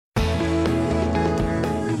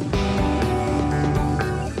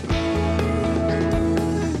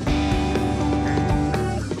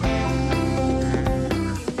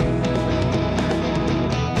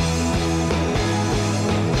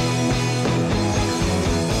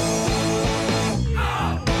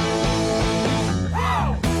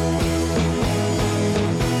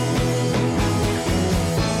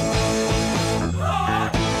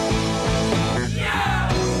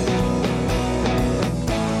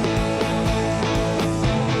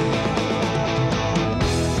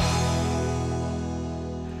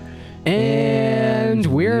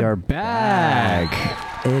are back.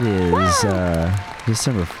 It is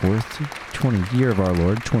December 4th, year of our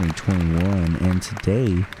Lord, 2021, and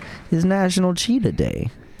today is National Cheetah Day.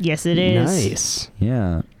 Yes, it is. Nice.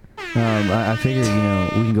 Yeah. I figured,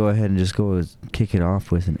 we can go ahead and just kick it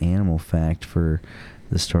off with an animal fact for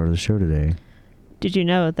the start of the show today. Did you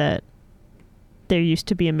know that there used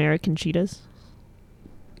to be American cheetahs?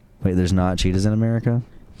 Wait, there's not cheetahs in America?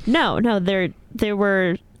 No, there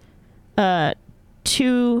were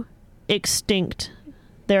two extinct.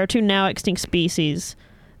 There are two now extinct species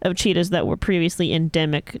of cheetahs that were previously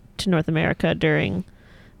endemic to North America during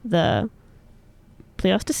the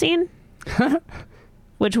Pleistocene,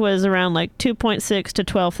 which was around like 2.6 to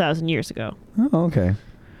 12,000 years ago. Oh, okay.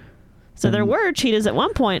 So there were cheetahs at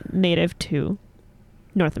one point native to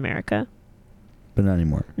North America. But not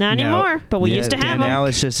anymore. Not anymore, but we used to have them. Now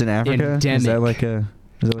it's just in Africa? Endemic. Is that like a...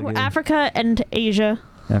 Africa and Asia.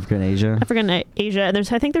 Africa and Asia? Africa and Asia. And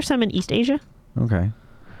I think there's some in East Asia. Okay.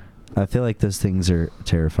 I feel like those things are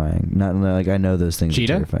terrifying. Not like I know those things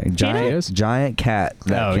Cheetah? are terrifying. Cheetah? Giant cat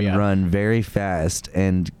that can run very fast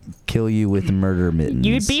and kill you with murder mittens.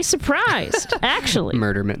 You'd be surprised, actually.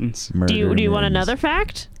 Murder mittens. Do you want another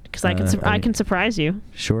fact? Because I can surprise you.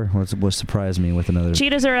 Sure. What surprised me with another?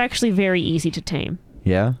 Cheetahs are actually very easy to tame.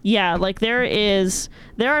 Yeah? Yeah, like there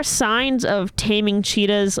are signs of taming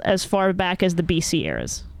cheetahs as far back as the BC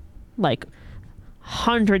eras. Like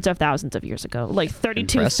hundreds of thousands of years ago. Like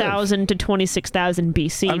 32,000 to 26,000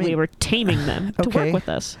 BC, we were taming them to work with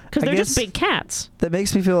us. Because they're just big cats. That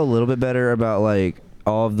makes me feel a little bit better about like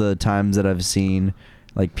all of the times that I've seen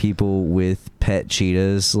like people with pet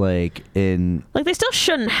cheetahs like they still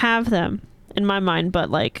shouldn't have them in my mind, but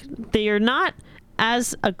like they are not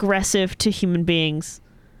as aggressive to human beings.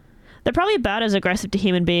 They're probably about as aggressive to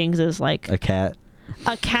human beings as like a cat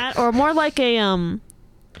or more like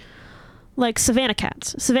like savanna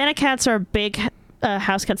cats. Savanna cats are big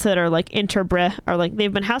house cats that are like interbred, or like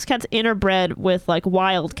they've been house cats interbred with like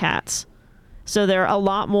wild cats. So they're a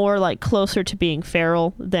lot more like closer to being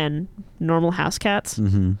feral than normal house cats.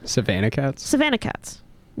 Mm-hmm. Savannah cats? Savannah cats.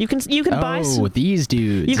 You can buy these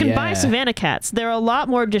dudes. You can buy savanna cats. They're a lot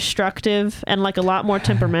more destructive and like a lot more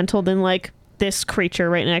temperamental than like this creature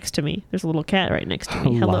right next to me. There's a little cat right next to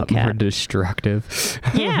me. Hello, lot cat. More destructive.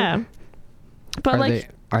 Yeah. But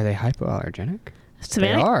are they hypoallergenic?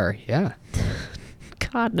 Savannah? They are, yeah.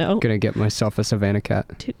 God, no. Gonna get myself a Savannah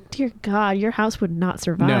cat. Dear God, your house would not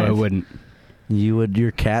survive. No, it wouldn't.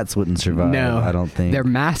 Your cats wouldn't survive. No, I don't think. They're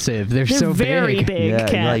massive. They're so very big yeah,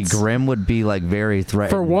 cats. like Grim would be like very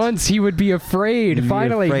threatened. For once, he would be afraid.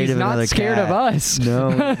 Finally, he's not scared of us. No.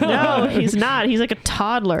 No, he's not. He's like a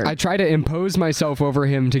toddler. I try to impose myself over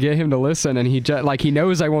him to get him to listen, and he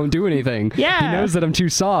knows I won't do anything. Yeah. He knows that I'm too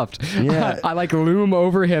soft. Yeah. I like loom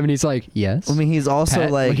over him, and he's like, yes. I mean, he's also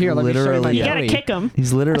Pet. like Here, let me show you literally. my you gotta kick him.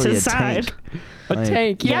 He's literally That's his a side. tank. A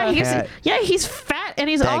tank, yeah. He's fat, and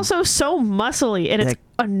he's also so muscly, and it's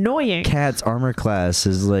annoying. Cat's armor class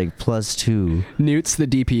is like +2. Newt's the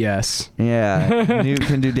DPS. Yeah, Newt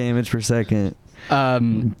can do damage per second.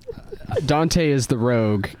 Dante is the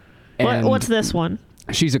rogue. And What's this one?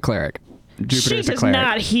 She's a cleric. Jupiter's She a does cleric.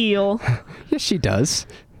 not heal. Yes, she does.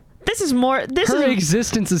 Her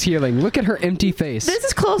Existence is healing. Look at her empty face. This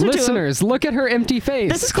is closer Listeners, look at her empty face.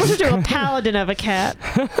 This is closer to a paladin of a cat.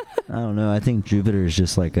 I don't know. I think Jupiter is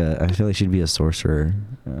just like I feel like she'd be a sorcerer,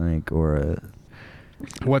 or a.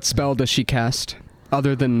 What spell does she cast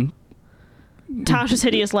other than Tasha's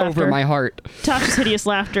hideous laughter? Over my heart. Tasha's hideous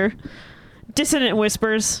laughter. Dissonant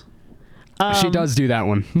whispers. She does do that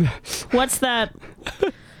one. What's that?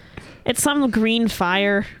 It's some green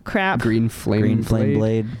fire crap. Green flame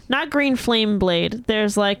blade. Not green flame blade.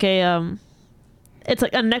 There's like it's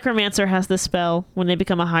like a necromancer has this spell when they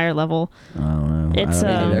become a higher level. I don't know. I don't think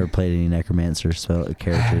I've ever played any necromancer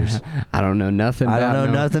characters. I don't know nothing.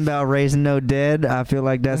 Nothing about raising no dead. I feel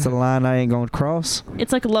like that's a line I ain't gonna cross.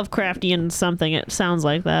 It's like a Lovecraftian something. It sounds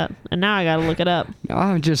like that. And now I gotta look it up. Now,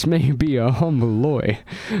 I just may be a humble lawyer,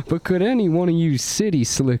 but could any one of you city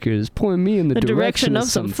slickers point me in the direction of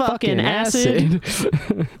some fucking acid?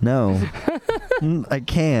 No, I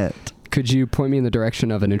can't. Could you point me in the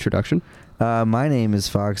direction of an introduction? My name is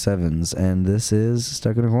Fox Evans, and this is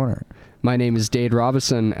Stuck in a Corner. My name is Dade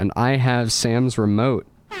Robinson, and I have Sam's remote.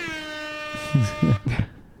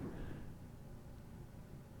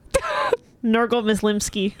 Nurgle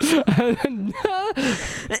Mislimsky.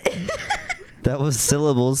 That was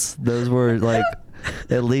syllables. Those were like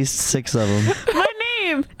at least 6 of them. My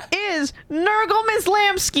name is Nurgle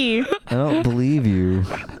Mislamsky. I don't believe you.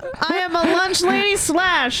 I am a lunch lady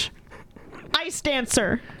 / ice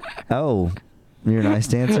dancer. Oh. You're an ice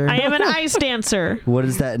dancer? I am an ice dancer. What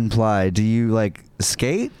does that imply? Do you like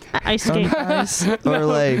skate? Ice skate. Ice? Or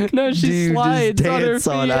like no, she do you slides just dance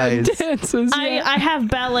on her feet ice? and dances. Yeah. I have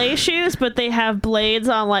ballet shoes, but they have blades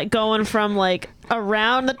on, like going from like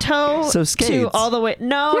around the toe So skates. to all the way.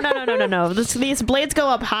 No. These blades go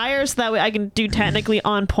up higher, so that way I can do technically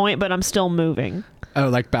on point, but I'm still moving. Oh,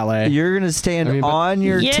 like ballet. You're gonna stand on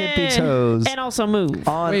your tippy toes and also move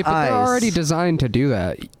on Wait, but ice. they're already designed to do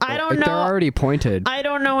that. I don't know. They're already pointed. I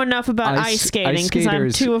don't know enough about ice skating because I'm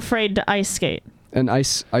too afraid to ice skate. And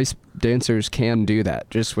ice dancers can do that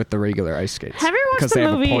just with the regular ice skates. Have you ever watched they the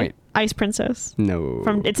have a movie point. Ice Princess? No.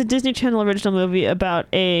 It's a Disney Channel original movie about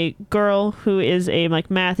a girl who is a like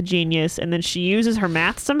math genius, and then she uses her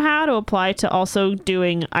math somehow to apply to also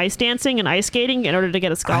doing ice dancing and ice skating in order to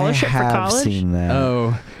get a scholarship for college. I have seen that.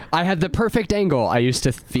 Oh, I had the perfect angle. I used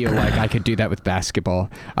to feel like I could do that with basketball.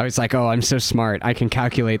 I was like, oh, I'm so smart. I can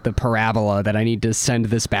calculate the parabola that I need to send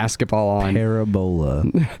this basketball on. Parabola.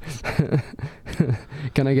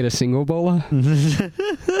 Can I get a single bola?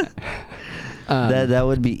 That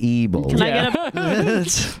would be Ebola. Can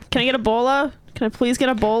I get a bola? Can I please get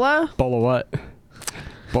a bola? Bola what?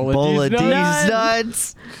 Bola D's D's nuts?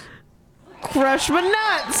 nuts. Crush my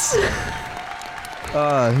nuts.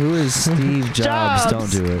 Who is Steve Jobs? Don't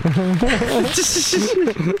do it.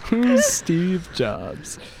 Who's Steve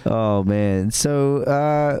Jobs? Oh man.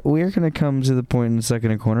 So we're gonna come to the point in the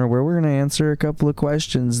second corner where we're gonna answer a couple of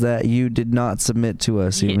questions that you did not submit to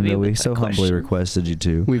us, even though we so humbly requested you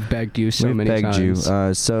to. We've begged you so We've many begged times.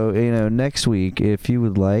 you. So next week, if you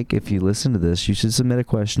would like, if you listen to this, you should submit a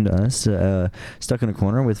question to us. Stuck in a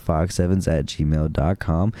corner with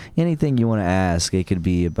foxevans@gmail.com. Anything you want to ask, it could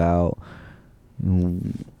be about, I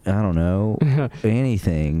don't know,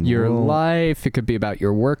 anything. Your life. It could be about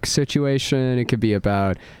your work situation. It could be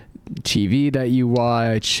about TV that you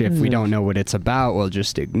watch. If we don't know what it's about, we'll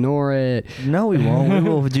just ignore it. No, we won't. We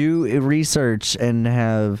will do research and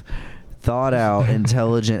have thought out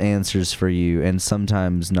intelligent answers for you, and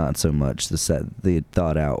sometimes not so much the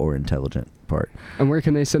thought out or intelligent part. And where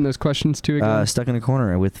can they send those questions to again? Stuck in a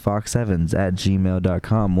corner with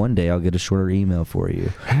foxevans@gmail.com. One day I'll get a shorter email for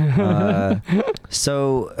you.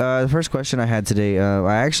 So the first question I had today,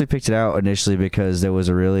 I actually picked it out initially because there was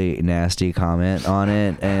a really nasty comment on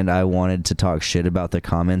it, and I wanted to talk shit about the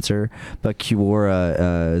commenter. But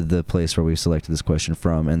Quora, the place where we selected this question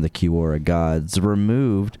from, and the Quora gods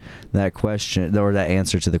removed that question, or that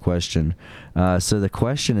answer to the question. So the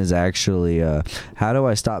question is actually, how do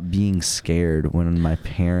I stop being scared when my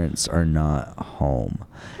parents are not home?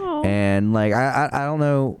 Aww. And like I don't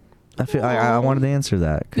know, I feel I wanted to answer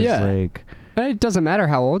that because like it doesn't matter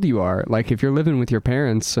how old you are. Like if you're living with your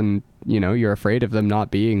parents and you're afraid of them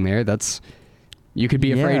not being there, you could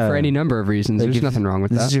be afraid for any number of reasons. Like There's nothing wrong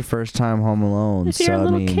with this that. This is your first time home alone. If you're a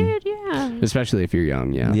little kid, yeah. Especially if you're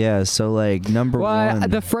young, yeah. Yeah, so like number one.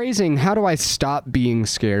 The phrasing, how do I stop being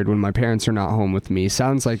scared when my parents are not home with me,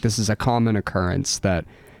 sounds like this is a common occurrence that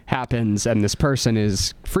happens, and this person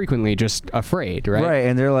is frequently just afraid, right? Right,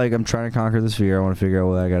 and they're like, I'm trying to conquer this fear. I want to figure out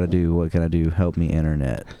what I got to do. What can I do? Help me,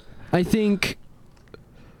 internet. I think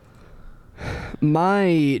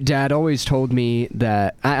my dad always told me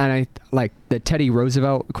that, and I like the Teddy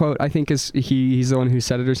Roosevelt quote, I think he's the one who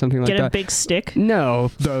said it or something like that. Get a big stick?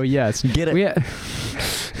 No, though, yes. Get it.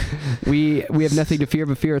 We have nothing to fear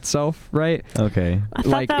but fear itself, right? Okay. I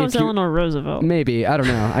thought that was Eleanor Roosevelt. Maybe. I don't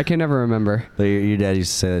know. I can never remember. But your dad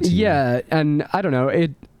used to say that to you. Yeah, and I don't know.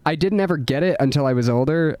 I didn't ever get it until I was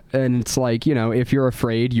older, and it's like, if you're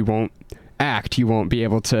afraid, you won't act. You won't be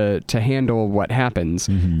able to handle what happens.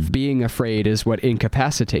 Mm-hmm. Being afraid is what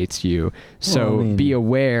incapacitates you. So be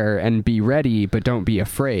aware and be ready, but don't be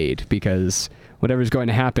afraid, because whatever's going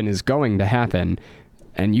to happen is going to happen.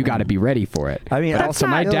 And you got to be ready for it. I mean, but also,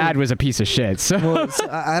 my dad was a piece of shit. So,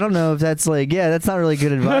 I don't know if that's like, that's not really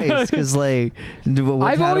good advice. Because like,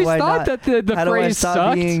 I've always thought that the how phrase do I stop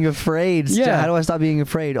sucked. Being afraid? Yeah. How do I stop being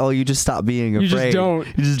afraid? Oh, you just stop being afraid. You just don't.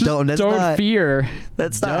 You just don't. That's don't not, fear.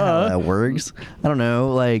 That's not how that works. I don't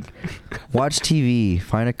know. Like, watch TV.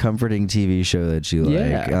 Find a comforting TV show that you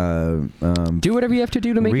like. Do whatever you have to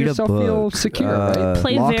do to make yourself feel secure. Right?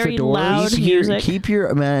 Play Lock very the doors. loud music. Keep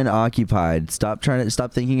your man occupied. Stop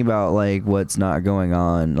thinking about like what's not going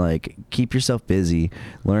on. Like, keep yourself busy.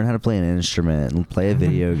 Learn how to play an instrument. Play a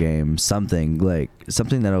video game. Something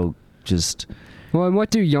that'll just. Well, and what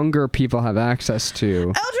do younger people have access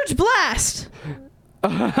to? Eldritch Blast.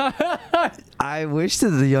 I wish that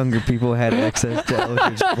the younger people had access to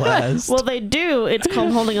Eldritch Blast. Well, they do. It's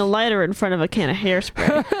called holding a lighter in front of a can of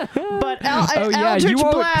hairspray. But Eldritch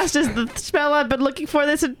Blast is the spell I've been looking for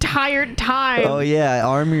this entire time. Oh yeah,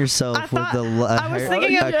 arm yourself with the I was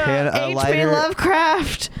thinking of H.P.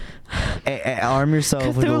 Lovecraft. Arm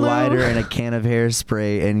yourself with a lighter and a can of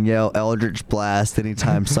hairspray and yell Eldritch Blast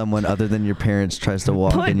anytime someone other than your parents tries to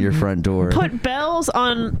walk in your front door. Put bells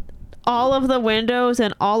on all of the windows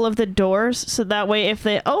and all of the doors, so that way if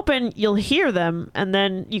they open, you'll hear them, and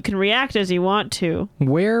then you can react as you want to.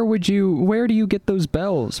 Where do you get those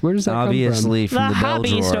bells? Where does that Obviously come from? The bell hobby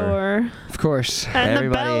drawer. Store. Of course. And the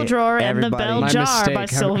bell drawer and the bell jar by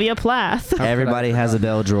Sylvia Plath. Everybody has a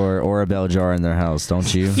bell drawer or a bell jar in their house,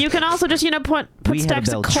 don't you? You can also just, put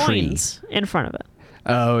stacks of coins in front of it.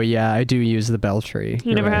 Oh, yeah, I do use the bell tree.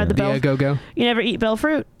 You never had the bell? Go. You never eat bell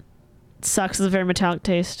fruit? It sucks. It's a very metallic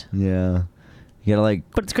taste. Yeah. You gotta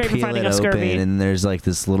but it's great for peel fighting it a scurvy. open, and there's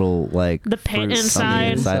this little the pit fruit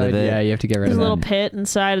inside of it. Yeah, you have to get rid There's of a little that. pit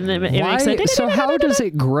inside, and it makes it. So how does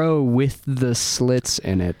it grow with the slits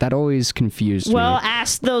in it? That always confused me. Well,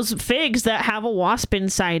 ask those figs that have a wasp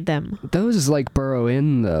inside them. Those burrow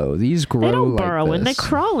in though. These grow. They don't like burrow in. They this.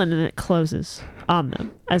 crawl in, and it closes on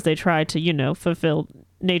them as they try to fulfill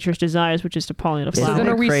nature's desires, which is to pollinate a So flower. then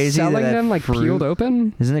are we Crazy selling that them fruit- peeled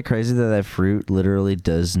open? Isn't it crazy that fruit literally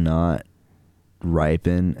does not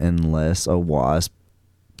ripen unless a wasp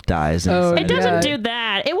dies inside? It doesn't do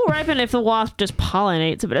that. It will ripen if the wasp just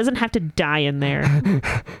pollinates it, but it doesn't have to die in there.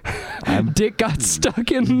 Dick got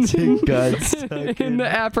stuck in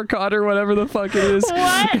the apricot or whatever the fuck it is.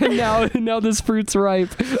 What? And now this fruit's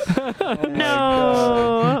ripe.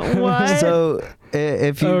 No. What? So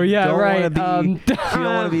if you don't want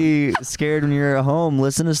to be scared when you're at home,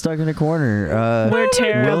 listen to Stuck in a Corner. We're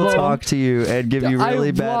terrible. We'll talk to you and give you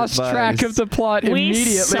really bad advice. I lost track of the plot We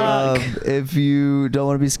immediately. suck. If you don't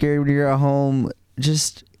want to be scared when you're at home,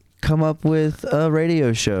 just come up with a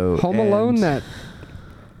radio show. Home Alone that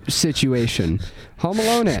situation. Home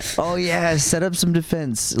Alone it. Oh yeah, set up some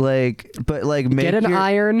defense. Make Get an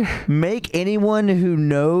iron. Make anyone who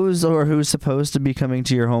knows or who's supposed to be coming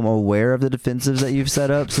to your home aware of the defensives that you've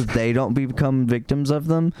set up, so they don't become victims of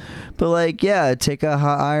them. But take a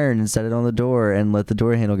hot iron and set it on the door and let the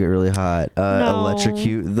door handle get really hot. No.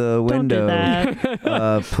 Electrocute the window. Don't do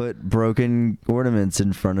that. Put broken ornaments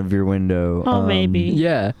in front of your window. Oh, maybe.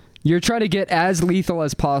 Yeah. You're trying to get as lethal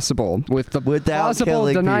as possible without possible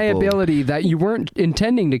killing deniability that you weren't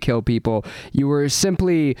intending to kill people. You were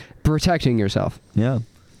simply protecting yourself. Yeah.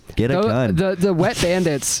 Get a gun. The wet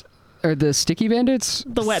bandits, or the sticky bandits?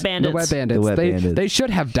 The wet bandits. The wet bandits. They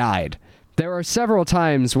should have died. There are several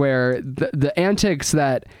times where the antics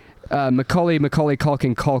that Macaulay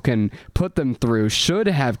Culkin put them through should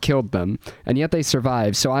have killed them, and yet they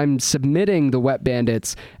survived. So I'm submitting the Wet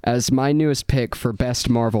Bandits as my newest pick for best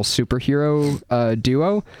Marvel superhero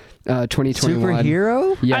duo. 2021.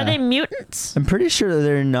 Superhero? Yeah. Are they mutants? I'm pretty sure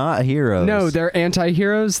they're not heroes. No, they're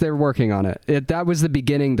anti-heroes. They're working on it. That was the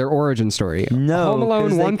beginning, their origin story. No, Home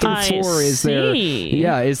Alone 1 through 4 is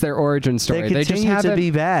their origin story. They continue just to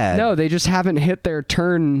be bad. No, they just haven't hit their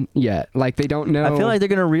turn yet. They don't know. I feel like they're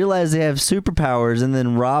gonna realize they have superpowers and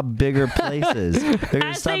then rob bigger places. They're gonna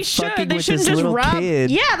As stop they should. fucking They with shouldn't this just little rob.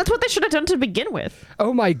 kid. Yeah, that's what they should have done to begin with.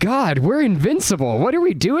 Oh my God, we're invincible. What are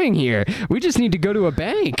we doing here? We just need to go to a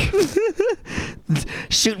bank.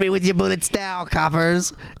 Shoot me with your bullets now,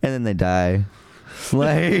 coppers. And then they die.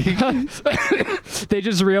 They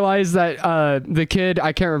just realized that the kid,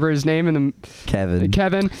 I can't remember his name, and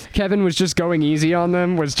Kevin was just going easy on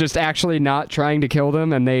them, was just actually not trying to kill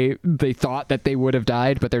them, and they thought that they would have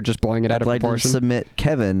died, but they're just blowing it out of I'd like proportion. to submit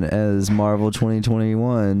Kevin as Marvel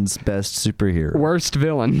 2021's best superhero. Worst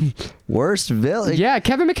villain. Worst villain? Yeah,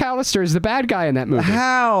 Kevin McAllister is the bad guy in that movie.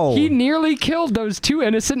 How? He nearly killed those two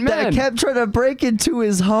innocent men. That kept trying to break into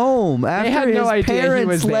his home after They had no his idea parents he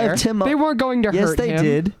was there. left him. They weren't going to hurt him. Yes, they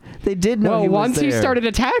did. They did know he was once there. he started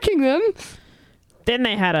attacking them. Then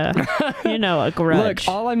they had a grudge.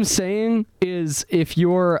 Look, all I'm saying is if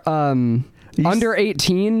you're under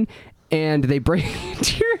 18 and they break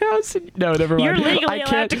into your house, no, never mind. You're legally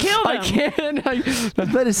allowed to kill them. I can't. I was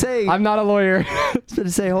about to say. I'm not a lawyer. I was about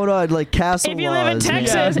to say, hold on, castle if you laws. live in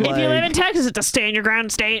Texas, man, if you live in Texas, it's a stand your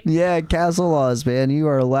ground state. Yeah, castle laws, man. You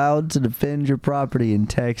are allowed to defend your property in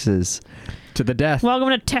Texas. To the death. Welcome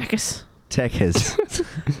to Texas. Texas.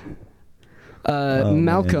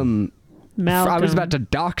 Malcolm, Malcolm. I was about to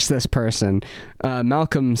dox this person.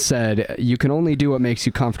 Malcolm said, you can only do what makes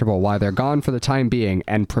you comfortable while they're gone for the time being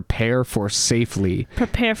and prepare for safely.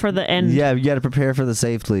 Prepare for the end. Yeah, you got to prepare for the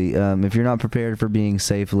safely. If you're not prepared for being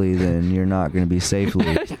safely, then you're not going to be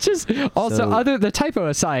safely. Just also, the typo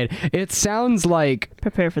aside, it sounds like...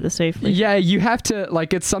 Prepare for the safely. Yeah, you have to,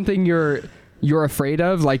 like, it's something you're afraid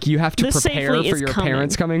of. Like, you have to The prepare safely for is your coming.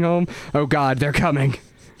 parents coming home. Oh, God, they're coming.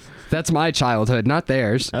 That's my childhood, not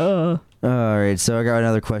theirs. All right, so I got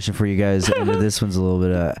another question for you guys. This one's a little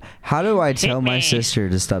bit. How do I tell my sister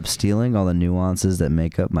to stop stealing all the nuances that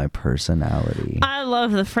make up my personality? I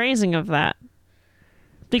love the phrasing of that.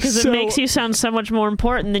 Because it makes you sound so much more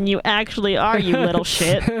important than you actually are, you little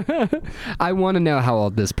shit. I want to know how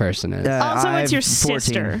old this person is. Also, it's your 14.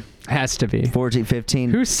 sister. Has to be. 14,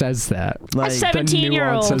 15. Who says that? Like, A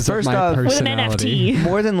 17-year-old. First off, with an NFT.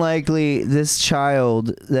 More than likely, this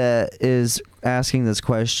child that is asking this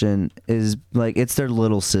question is like, it's their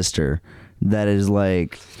little sister that is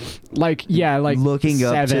like looking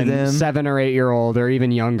up to them. 7 or 8 year old, or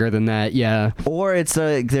even younger than that. Yeah. Or it's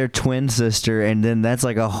like their twin sister, and then that's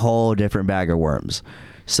like a whole different bag of worms.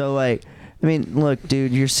 So like, I mean, look,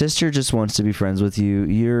 dude, your sister just wants to be friends with you.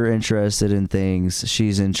 You're interested in things.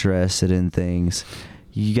 She's interested in things.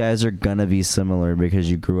 You guys are gonna be similar because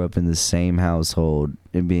you grew up in the same household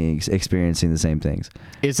and experiencing the same things.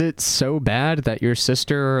 Is it so bad that your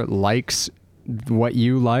sister likes what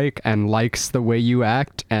you like and likes the way you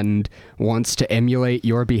act and wants to emulate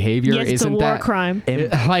your behavior? Yes, it's a war crime.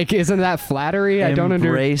 Isn't that flattery? I don't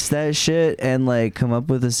embrace that shit and like come up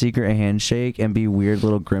with a secret handshake and be weird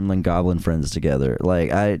little gremlin goblin friends together.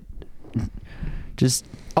 Like I just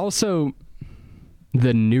also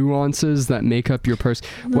the nuances that make up your person.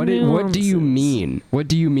 What do you mean? What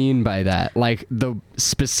do you mean by that? Like the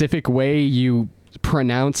specific way you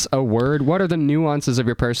pronounce a word? What are the nuances of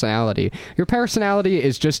your personality? Your personality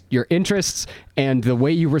is just your interests and the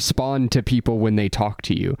way you respond to people when they talk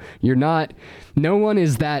to you. No one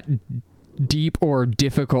is that deep or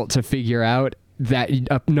difficult to figure out that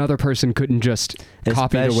another person couldn't just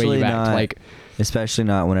copy the way you act. Especially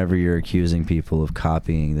not whenever you're accusing people of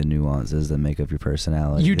copying the nuances that make up your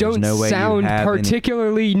personality. You don't sound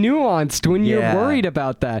particularly nuanced when you're worried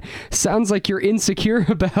about that. Sounds like you're insecure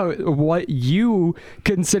about what you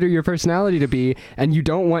consider your personality to be, and you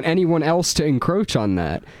don't want anyone else to encroach on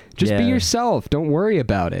that. Just be yourself. Don't worry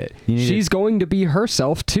about it. She's going to be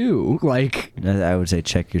herself too. Like, I would say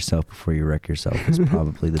check yourself before you wreck yourself is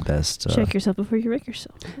probably the best. Check yourself before you wreck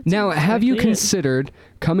yourself. Now, have you considered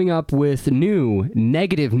coming up with new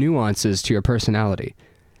negative nuances to your personality?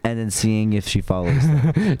 And then seeing if she follows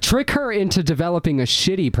them. Trick her into developing a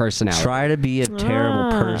shitty personality. Try to be a terrible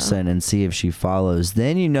person and see if she follows.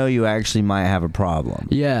 Then you know you actually might have a problem.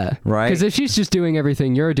 Yeah. Right? Because if she's just doing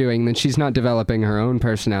everything you're doing, then she's not developing her own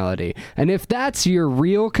personality. And if that's your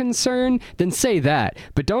real concern, then say that.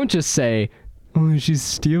 But don't just say, oh, she's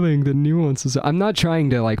stealing the nuances. I'm not trying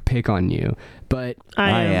to, like, pick on you, but...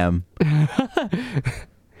 I am.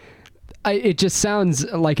 It just sounds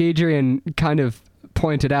like Adrian kind of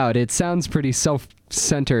pointed out, it sounds pretty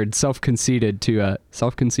self-centered, self-conceited to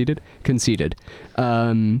conceited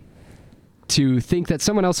to think that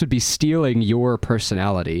someone else would be stealing your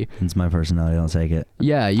personality. It's my personality. Don't take it.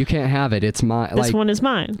 Yeah, you can't have it. It's mine. This one is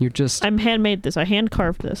mine. I'm handmade this. I hand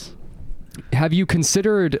carved this. Have you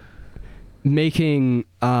considered making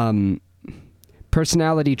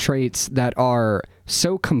personality traits that are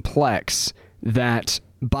so complex that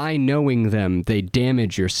by knowing them they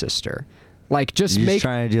damage your sister? Like, just You're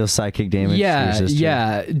trying to deal psychic damage to your sister.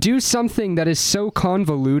 Yeah. Do something that is so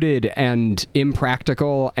convoluted and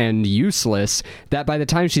impractical and useless that by the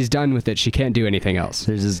time she's done with it, she can't do anything else.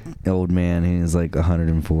 There's this old man, he's like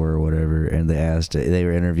 104 or whatever, and they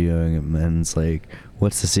were interviewing him, and it's like,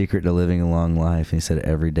 what's the secret to living a long life? And he said,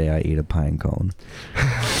 every day I eat a pine cone.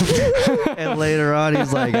 And later on,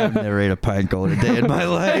 he's like, I've never ate a pine cone a day in my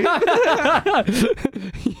life.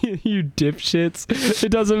 You dipshits. It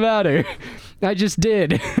doesn't matter. I just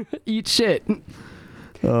did. Eat shit.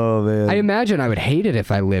 Oh, man. I imagine I would hate it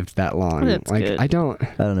if I lived that long. That's good. I don't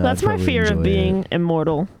know. That's my fear of being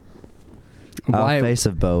immortal. I'll face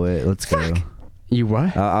of Bo it. Let's go. You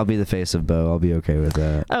what? I'll be the face of Bo. I'll be okay with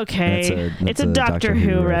that. Okay. It's a Doctor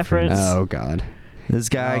Who reference. Oh, God. This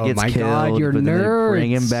guy gets killed, God, you're but then they nerds.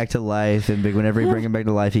 bring him back to life, and whenever you bring him back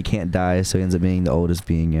to life, he can't die, so he ends up being the oldest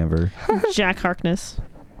being ever. Jack Harkness.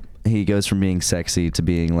 He goes from being sexy to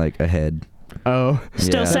being like a head. Oh.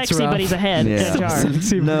 Still sexy, but he's a head. Yeah.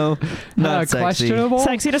 No, not sexy. Questionable?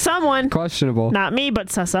 Sexy to someone. Questionable. Not me, but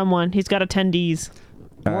to someone. He's got attendees.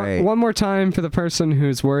 All right. One more time for the person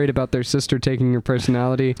who's worried about their sister taking your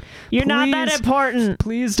personality. You're not that important.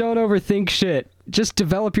 Please don't overthink shit. Just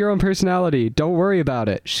develop your own personality. Don't worry about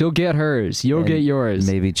it. She'll get hers. You'll get yours.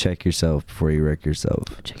 Maybe check yourself before you wreck yourself.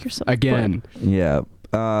 Check yourself. Again. Yeah.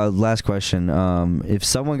 Last question. If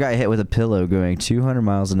someone got hit with a pillow going 200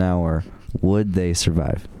 miles an hour, would they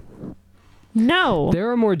survive? No. There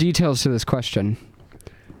are more details to this question.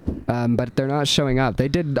 But they're not showing up. They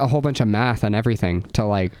did a whole bunch of math and everything to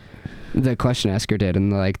like the question asker did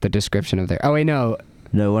and like the description of their. Oh wait, no,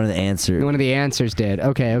 one of the answers did.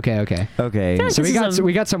 Okay. Like So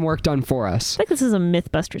we got some work done for us. I think this is a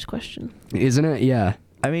Mythbusters question, Isn't it? Yeah.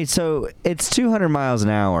 I mean, so it's 200 miles an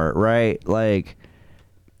hour, right? Like,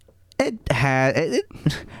 how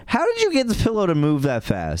did you get the pillow to move that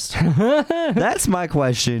fast? That's my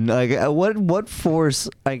question. Like, what force?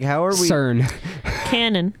 Like, how are we? CERN.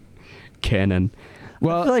 Cannon.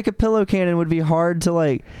 Well, I feel like a pillow cannon would be hard to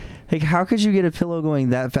like. Like, how could you get a pillow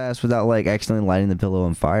going that fast without like accidentally lighting the pillow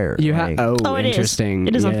on fire? Oh, it is. Interesting.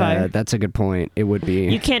 It is on fire. That's a good point. It would be.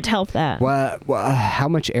 You can't help that. Well, how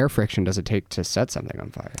much air friction does it take to set something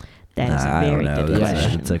on fire? That is a I very don't know. good That's-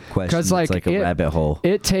 question. It's a question. 'Cause, like, it's like a rabbit hole.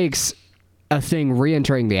 It takes a thing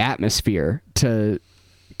re-entering the atmosphere to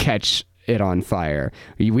catch it on fire.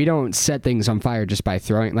 We don't set things on fire just by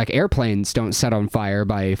throwing. Like airplanes don't set on fire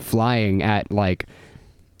by flying at like.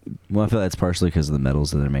 Well, I feel that's partially because of the metals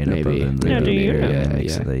that they're made Maybe. up of and the Yeah, do you? aerodynamics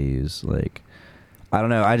Yeah. that they use. Like, I don't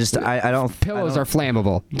know. I don't. Pillows are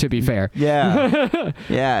flammable, to be fair. Yeah.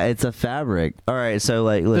 Yeah, it's a fabric. All right, so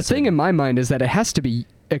like, listen. The thing in my mind is that it has to be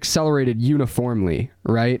accelerated uniformly,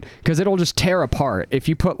 right? Because it'll just tear apart. If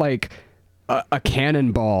you put like a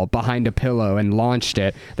cannonball behind a pillow and launched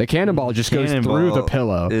it, the cannonball just goes through the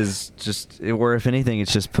pillow. Is just, or if anything,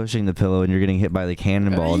 it's just pushing the pillow and you're getting hit by the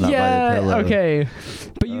cannonball, not by the pillow. Okay.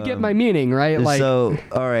 But you get my meaning, right? Like, so,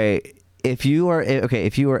 all right, if you are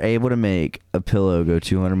able to make a pillow go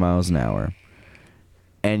 200 miles an hour,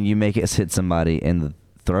 and you make it hit somebody in the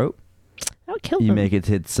throat, That would kill you them. make it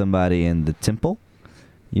hit somebody in the temple,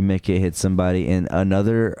 you make it hit somebody in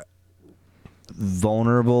another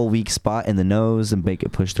vulnerable weak spot in the nose and make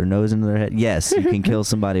it push their nose into their head. Yes, you can kill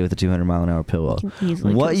somebody with a 200 mile an hour pillow. You can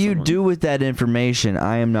easily What kill you someone. do with that information,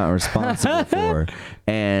 I am not responsible for,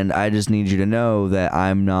 and I just need you to know that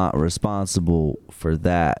I'm not responsible for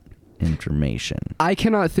that information. I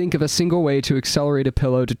cannot think of a single way to accelerate a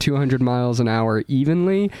pillow to 200 miles an hour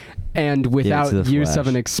evenly and without the use of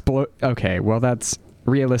Flash. Okay, well, that's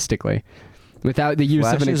realistically. Without the use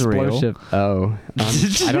of an Flash is real. explosive. Oh.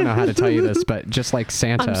 I don't know how to tell you this, but just like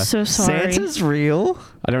Santa. I'm so sorry. Santa's real?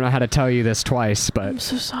 I don't know how to tell you this twice, I'm but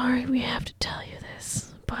so sorry we have to tell you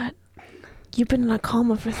this, but you've been in a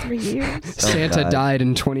coma for 3 years. Santa God. died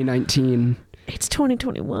in 2019. It's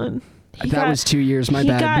 2021. That was 2 years, my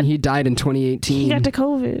bad. He died in 2018. He got to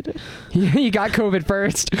COVID. He got COVID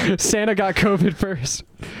first. Santa got COVID first.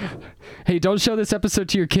 Hey, don't show this episode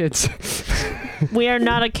to your kids. We are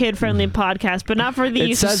not a kid-friendly podcast, but not for It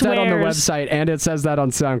these says swears. that on the website, and it says that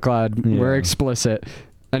on SoundCloud. Yeah. We're explicit.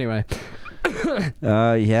 Anyway,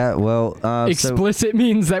 Yeah, well, explicit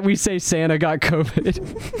means that we say Santa got COVID.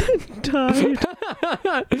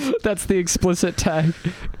 That's the explicit tag.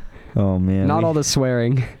 oh man. Not all the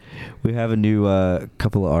swearing. We have a new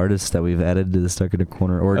couple of artists that we've added to the Stuck in a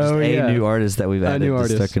Corner, or just a new artist that we've added new to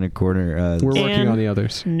artist. Stuck in a Corner. We're working And- on the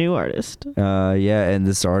others. New artist. Yeah, and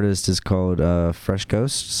this artist is called Fresh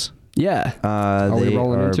Ghosts. Yeah. Are we They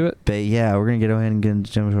rolling into it? Yeah, we're gonna go ahead and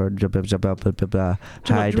jump out.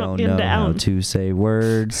 I don't know how to say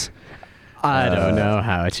words. I don't know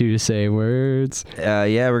how to say words.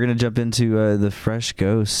 Yeah, we're gonna jump into the Fresh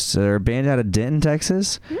Ghosts. They're a band out of Denton,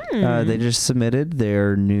 Texas. They just submitted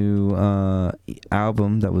their new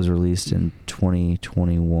album that was released in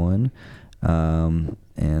 2021.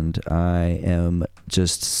 And I am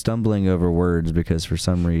just stumbling over words because for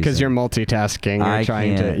some reason. Because you're multitasking. You're I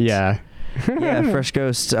trying can't. to. Yeah. Yeah, Fresh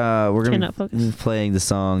Ghosts. We're gonna Cannot focus. be playing the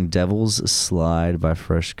song "Devil's Slide" by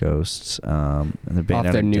Fresh Ghosts. And the band Off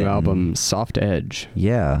out their of new Denton. album, Soft Edge.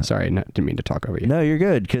 Yeah. Sorry, didn't mean to talk over you. No, you're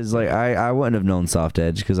good because like I wouldn't have known Soft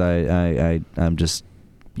Edge because I'm just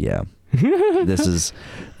yeah. This is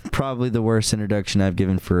probably the worst introduction I've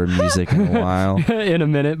given for music in a while. In a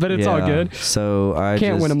minute, but it's all Yeah, good. So I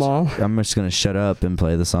Can't win 'em all. I'm just gonna shut up and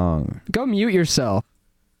play the song. Go mute yourself.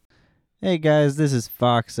 Hey guys, this is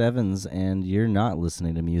Fox Evans, and you're not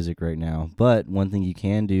listening to music right now. But one thing you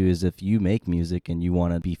can do is if you make music and you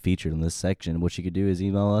want to be featured in this section, what you could do is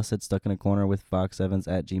email us at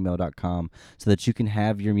stuckinacornerwithfoxevans@gmail.com so that you can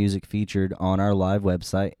have your music featured on our live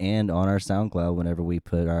website and on our SoundCloud whenever we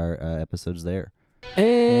put our episodes there.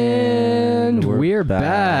 And we're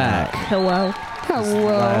back. Hello. Hello.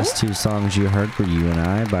 Last two songs you heard were You and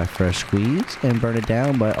I by Fresh Squeeze and Burn It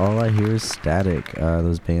Down by All I Hear Is Static.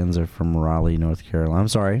 Those bands are from Raleigh, North Carolina. I'm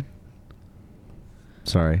sorry.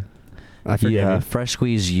 I forget. Yeah, Fresh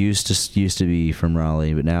Squeeze used to be from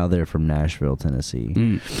Raleigh, but now they're from Nashville,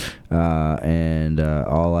 Tennessee. And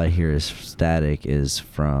All I Hear Is Static is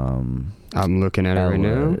from... I'm looking at it right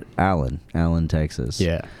now. Allen, Texas.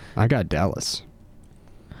 Yeah. I got Dallas.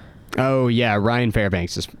 Oh, yeah. Ryan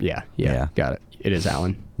Fairbanks is... Yeah. Got it. It is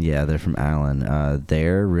Allen. Yeah, they're from Allen.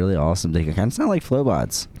 They're really awesome. They kind of sound like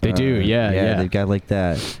Flowbots. They do, yeah. They've got like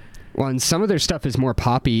that... Well, and some of their stuff is more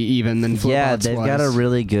poppy even than Flowbots. Yeah, they've got a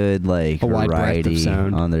really good like variety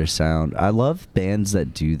sound on their sound. I love bands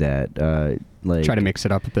that do that. Like try to mix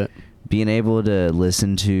it up a bit. Being able to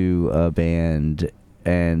listen to a band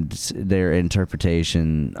and their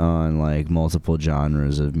interpretation on like multiple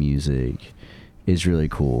genres of music is really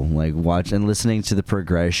cool. Like listening to the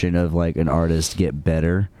progression of like an artist get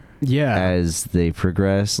better. Yeah. As they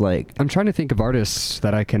progress, like I'm trying to think of artists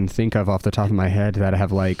that I can think of off the top of my head that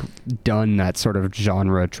have like done that sort of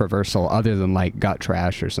genre traversal other than like Got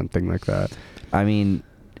Trash or something like that. I mean,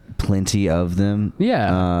 plenty of them.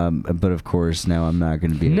 Yeah. But of course now I'm not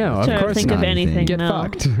going to be able to of course think not. of anything. Get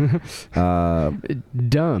fucked.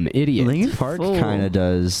 Dumb idiot. Linkin Park kind of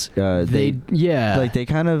does. They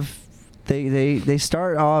kind of they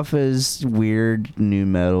start off as weird new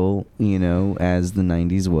metal, as the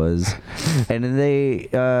 90s was, and then they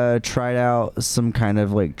tried out some kind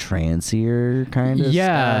of like trancier kind of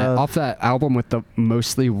stuff. Off that album with the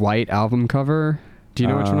mostly white album cover. Do you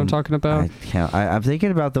know which one I'm talking about? I'm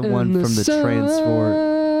thinking about the one from the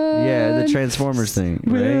the Transformers thing,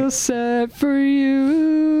 right? We'll set for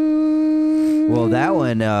you. Well, that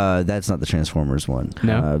one, that's not the Transformers one.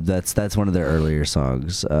 No, that's one of their earlier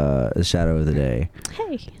songs, "The Shadow of the Day."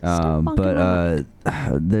 Hey, but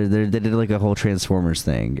they did like a whole Transformers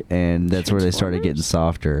thing, and that's where they started getting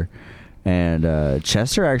softer. And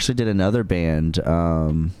Chester actually did another band.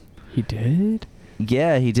 He did.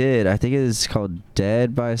 Yeah, he did. I think it is called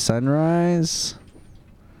Dead by Sunrise.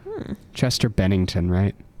 Chester Bennington,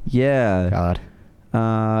 right? Yeah. God.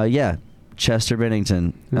 Yeah. Chester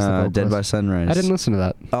Bennington, Dead by Sunrise. I didn't listen to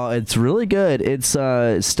that. Oh, it's really good. It's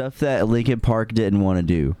stuff that Linkin Park didn't want to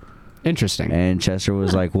do. Interesting. And Chester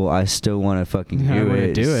was like, "Well, I still want to fucking do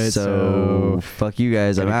it. So fuck you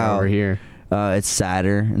guys, I'm out." Over here. It's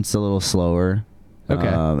sadder. It's a little slower. Okay.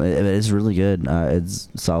 It's really good. It's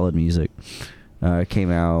solid music. It came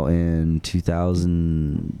out in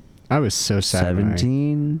 2017, I was so sad.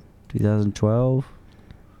 2012.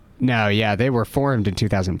 No, yeah, they were formed in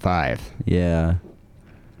 2005. Yeah.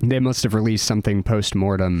 They must have released something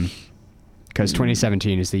post-mortem because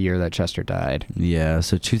 2017 is the year that Chester died. Yeah,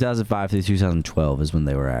 so 2005 through 2012 is when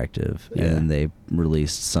they were active, and they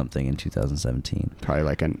released something in 2017. Probably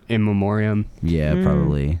like an in memoriam. Yeah,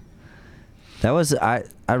 probably. That was I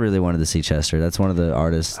really wanted to see Chester. That's one of the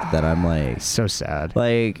artists that I'm like so sad.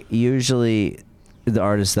 Like usually the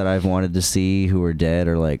artists that I've wanted to see who are dead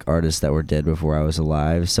are like artists that were dead before I was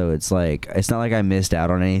alive. So it's like it's not like I missed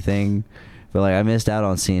out on anything, but like I missed out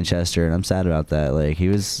on seeing Chester, and I'm sad about that. Like he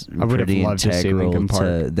was pretty integral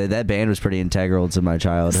to that band was pretty integral to my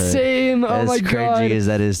childhood. Same. Oh my god. As cringy as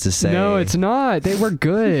that is to say. No, it's not. They were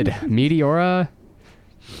good. Meteora.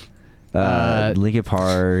 Linkin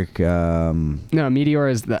Park. No,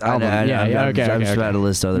 Meteora is the album. I'm just about to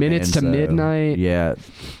list other Minutes bands, to Midnight. Yeah.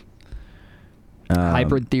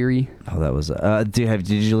 Hybrid Theory. Oh, that was. Did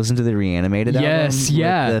you listen to the Reanimated album? Yes,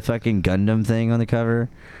 yeah. With the fucking Gundam thing on the cover.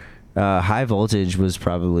 High Voltage was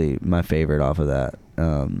probably my favorite off of that.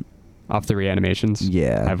 Off the Reanimations.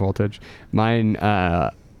 Yeah. High Voltage. Mine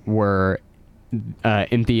were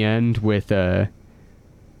In the End with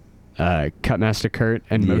Cutmaster Kurt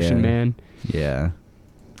and Motion Man. Yeah.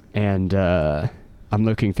 And I'm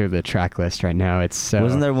looking through the track list right now. It's so...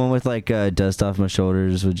 Wasn't there one with like Dust Off My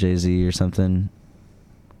Shoulders with Jay-Z or something?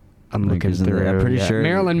 I'm looking through. I'm pretty sure.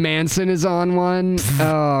 Marilyn Manson is on one.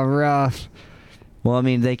 Oh, rough. Well, I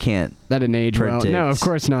mean, they can't. That didn't age well. No, of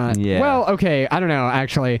course not. Yeah. Well, okay, I don't know,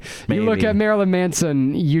 actually. Maybe. You look at Marilyn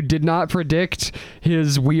Manson, you did not predict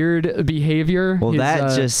his weird behavior. Well,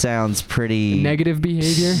 that just sounds pretty... Negative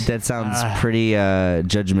behavior? That sounds pretty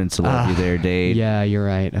judgmental of you there, Dave. Yeah, you're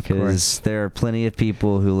right, of course. Because there are plenty of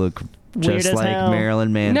people who look weird just like hell.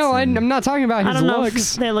 Marilyn Manson. No, I'm not talking about his I don't know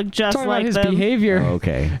looks. if they look just talking like about his them. behavior. Oh,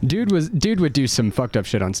 okay. Dude would do some fucked up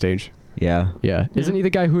shit on stage. Yeah. Yeah. Isn't he the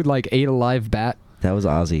guy who like ate a live bat? That was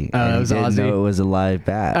Ozzy. Oh, and that was he didn't Ozzy? know it was a live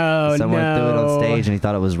bat. Oh, Someone threw it on no. stage and he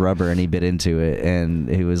thought it was rubber and he bit into it and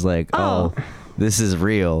he was like, oh This is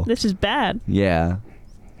real. This is bad. Yeah.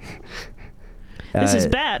 This is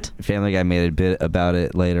bad. Family Guy made a bit about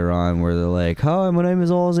it later on where they're like, "Hi, my name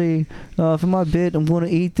is Ozzy. For my bit, I'm going to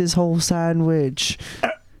eat this whole sandwich."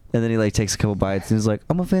 And then he like takes a couple bites and he's like,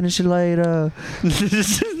 "I'm going to finish it later."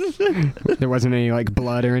 There wasn't any like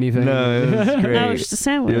blood or anything. No, it was great. No, it was just a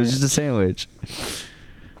sandwich. It was just a sandwich.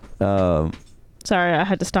 Sorry, I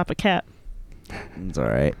had to stop a cat. It's all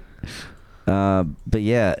right. But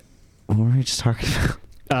yeah, what were we just talking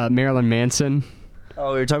about? Marilyn Manson.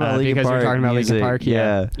 Oh, we were talking about Linkin because Park. we were talking about music. Linkin Park.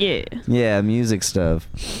 Yeah. Yeah. Yeah, music stuff.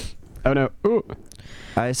 Oh no. Ooh.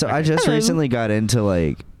 I just Hello. recently got into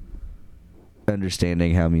like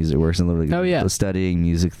understanding how music works and literally studying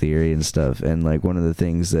music theory and stuff. And like one of the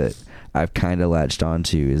things that I've kind of latched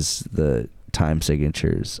onto is the time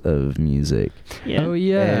signatures of music. Yeah. Oh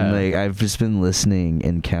yeah. And like I've just been listening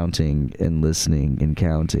and counting and listening and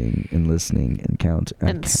counting and listening and counting.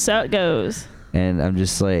 And so it goes. And I'm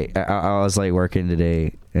just like, I was like working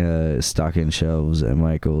today, stocking shelves, and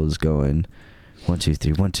Michael was going 1 2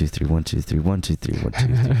 3 1 2 3 1 2 3 1 2 3 1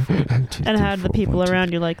 2 3 4 1 2 And 3, how did the 4, people 1, 2,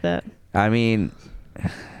 around you like that? I mean,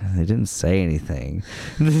 they didn't say anything.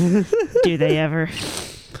 Do they ever?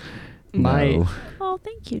 No. Oh,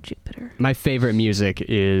 thank you, Jupiter. My favorite music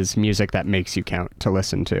is music that makes you count to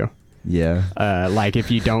listen to. Yeah. Like if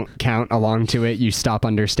you don't count along to it, you stop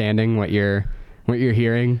understanding what you're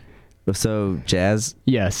hearing. So jazz.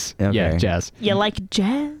 Yes. Okay. Yeah, jazz. You like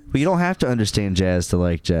jazz? But you don't have to understand jazz to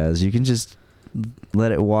like jazz. You can just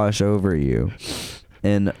let it wash over you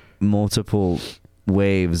in multiple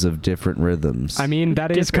waves of different rhythms. I mean,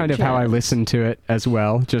 that is kind of how I listen to it as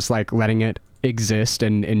well, just like letting it exist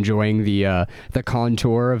and enjoying the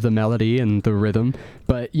contour of the melody and the rhythm.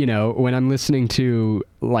 But, you know, when I'm listening to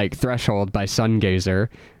like Threshold by Sungazer,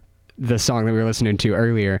 the song that we were listening to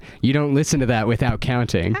earlier, you don't listen to that without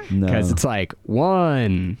counting, because it's like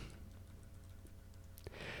 1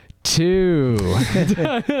 2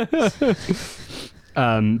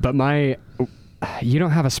 but you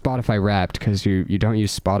don't have a Spotify Wrapped because you don't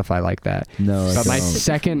use Spotify like that. No, I but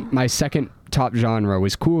don't. my second top genre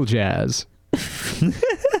was cool jazz.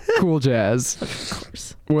 Cool jazz, Of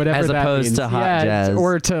course. whatever As that opposed means. to hot jazz.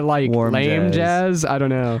 or to like Warm lame jazz. jazz. I don't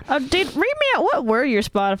know. Dude, read me out. What were your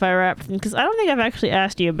Spotify Wrapped? Because I don't think I've actually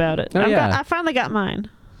asked you about it. Oh, yeah. I finally got mine.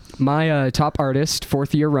 My top artist,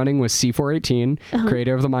 4th year running, was C418,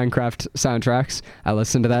 creator of the Minecraft soundtracks. I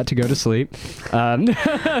listened to that to go to sleep.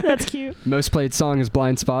 That's cute. Most played song is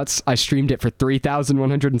Blind Spots. I streamed it for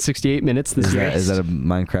 3,168 minutes this year. Is that a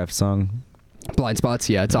Minecraft song? Blind Spots,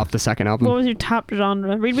 yeah, it's off the second album. What was your top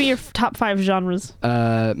genre? Read me your top 5 genres.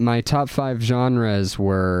 My top 5 genres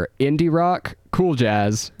were indie rock, cool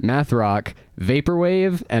jazz, math rock,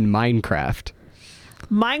 vaporwave, and Minecraft.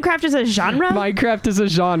 Minecraft is a genre? Minecraft is a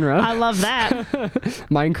genre. I love that.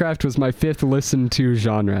 Minecraft was my 5th listened to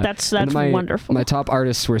genre. That's And wonderful. My top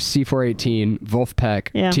artists were C418, Wolfpack,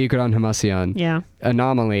 Yeah. Tigran Hamasyan, Yeah.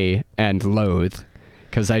 Anomaly, and Loathe.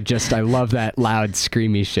 Because I love that loud,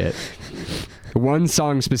 screamy shit. One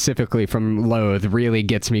song specifically from Loathe really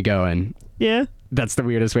gets me going. Yeah. That's the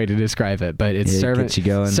weirdest way to describe it, but it's Yeah, Servant, get you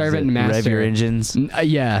going. Servant and Master. Rev your engines.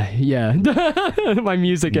 Yeah. My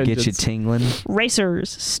music Get engines. you tingling. Racers,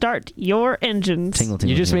 start your engines. Tingle, tingle,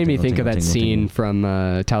 You just tingle, made me tingle, think of tingle, that tingle, scene tingle.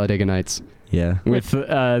 from Talladega Nights Yeah. with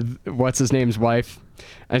what's his name's wife,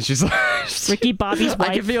 and she's like, Ricky Bobby's wife.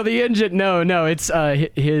 I can feel the engine. No, it's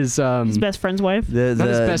his best friend's wife. The not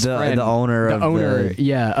his best friend, the owner the of owner,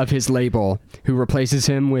 of his label, who replaces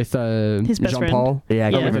him with His best Jean Paul. Yeah,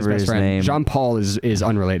 I can't Yeah. With his remember best his friend. name. Jean Paul is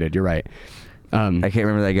unrelated. You're right. I can't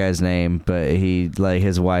remember that guy's name, but he like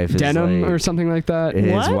his wife is Denim like, or something like that.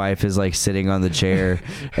 his What? wife is like sitting on the chair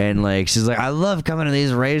and like she's like, I love coming to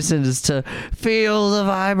these races to feel the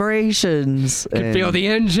vibrations. Can and, feel the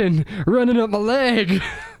engine running up my leg.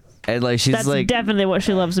 and like she's That's like definitely what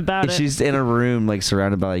she loves about it. she's in a room like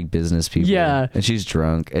surrounded by like business people. Yeah. And she's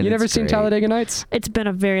drunk. And You never it's seen great. Talladega Nights? It's been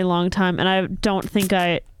a very long time, and I don't think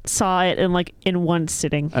I saw it in one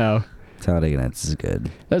sitting. Oh, Talladega Nights is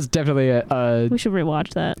good. that's definitely a We should rewatch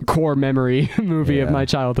that. core memory movie of Yeah. my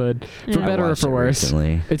childhood, for Yeah. I better or watched for it worse.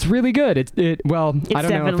 recently. It's really good. I don't know if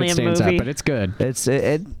definitely it a stands movie. out, but it's good.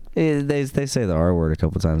 They say the R word a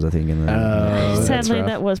couple times, I think, in the Oh, that's Sadly, rough.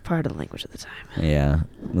 that was part of the language at the time. yeah,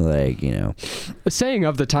 like, you know. The saying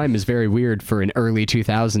of the time is very weird for an early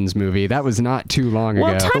 2000s movie. That was not too long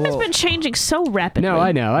Well, ago. time has Well, been changing so rapidly. No,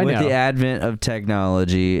 I know. With the advent of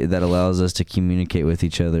technology that allows us to communicate with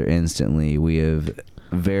each other instantly, we have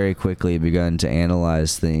very quickly begun to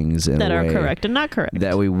analyze things in that a are way correct and not correct.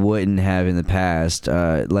 that we wouldn't have in the past.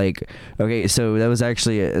 Okay, so that was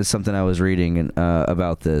actually something I was reading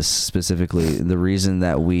about this specifically. The reason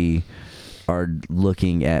that we are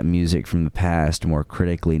looking at music from the past more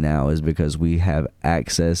critically now is because we have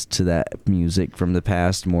access to that music from the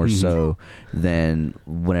past more so than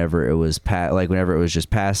whenever it was whenever it was just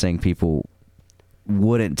passing, people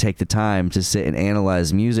wouldn't take the time to sit and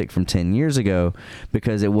analyze music from 10 years ago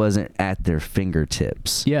because it wasn't at their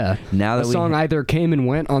fingertips. Yeah. Now that the song either came and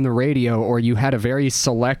went on the radio, or you had a very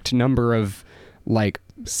select number of like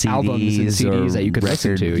albums and CDs that you could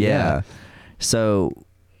listen to. Yeah. So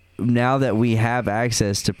now that we have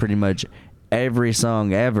access to pretty much every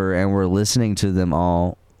song ever and we're listening to them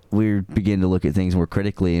all, we begin to look at things more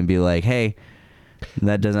critically and be like, hey,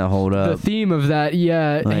 that doesn't hold up. The theme of that,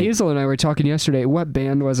 Hazel and I were talking yesterday. What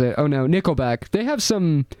band was it? Oh no, Nickelback. They have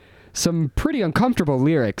some pretty uncomfortable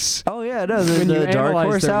lyrics. Oh yeah, no, the Dark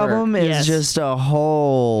Horse album is just a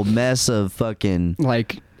whole mess of fucking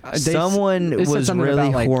like. Someone was really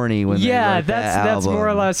about, horny when they wrote that's that that's album. more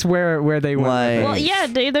or less where they went. Well, yeah,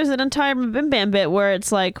 Dave, there's an entire Bim Bam bit where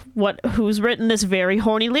it's like, who's written this very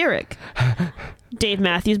horny lyric? Dave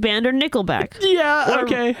Matthews Band or Nickelback? Yeah,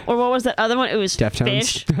 okay. Or what was that other one? It was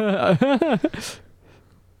Deftones. Fish.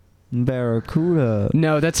 Barracuda.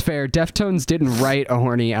 No, that's fair. Deftones didn't write a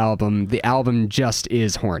horny album. The album just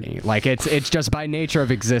is horny. Like it's just by nature of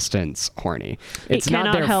existence horny. It's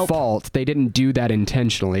not their fault. They didn't do that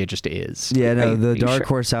intentionally. It just is. Yeah, no, the Dark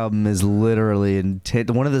Horse album is literally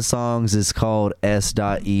one of the songs is called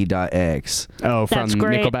S.E.X. Oh, from That's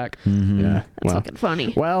great. Nickelback. Mm-hmm. Yeah, That's fucking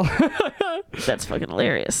funny. Well, that's fucking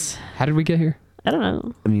hilarious. How did we get here? I don't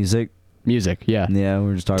know. Music, yeah. Yeah,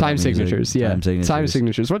 we're just talking time about music. signatures, yeah. Time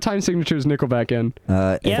signatures. What time signatures Nickelback in?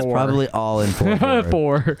 It's probably all in 4/4.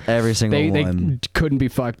 4. Every single one. They couldn't be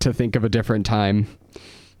fucked to think of a different time.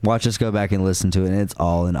 Watch us go back and listen to it, and it's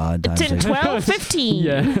all in odd time. It's in 12, 15.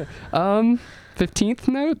 Yeah. 15th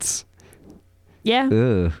notes? Yeah.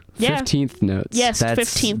 Ugh. Yeah. 15th notes. Yes, That's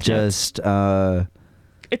 15th just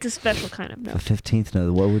It's a special kind of a note. 15th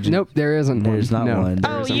note. What would you? Nope, there isn't one. There's not No. one.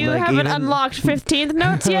 Oh, There's you like haven't even- unlocked 15th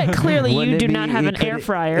notes yet? Clearly, Wouldn't you it do be- not have it an could- air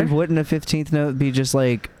fryer. Wouldn't a 15th note be just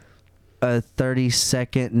like a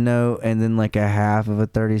 30-second note and then like a half of a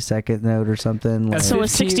 30-second note or something? Like, So a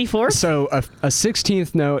 64th? So a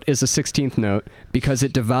 16th note is a 16th note because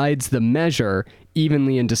it divides the measure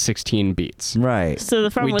evenly into 16 beats. right. So the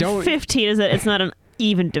problem We with 15 is that it's not an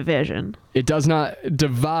even division. It does not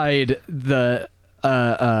divide the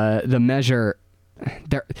measure.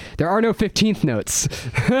 There are no 15th notes.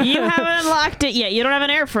 You haven't unlocked it yet. You don't have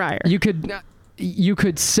an air fryer. You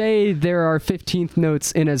could say there are 15th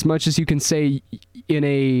notes in as much as you can say in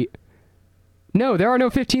a. No, there are no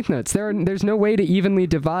 15th notes. There's no way to evenly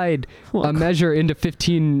divide a measure into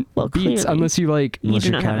 15 beats clearly. unless you like. You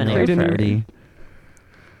do not have an air fryer. 30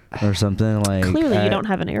 or something like. Clearly, you don't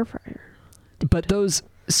have an air fryer. But those.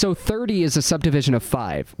 So 30 is a subdivision of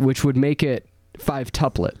 5, which would make it 5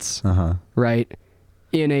 tuplets, right?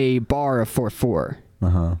 In a bar of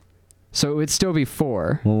 4/4. So it would still be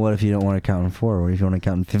 4. Well, what if you don't want to count in 4? What if you want to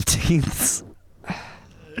count in 15ths?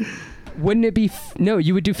 Wouldn't it be... No,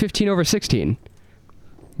 you would do 15 over 16.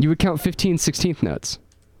 You would count 15 16th notes.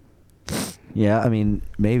 Yeah, I mean,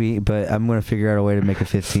 maybe, but I'm going to figure out a way to make a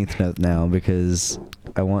 15th note now because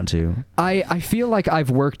I want to. I feel like I've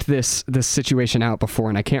worked this situation out before,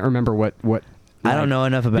 and I can't remember what I don't know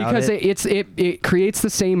enough about because it. Because it creates the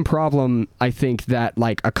same problem, I think, that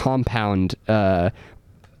like a compound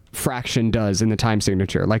fraction does in the time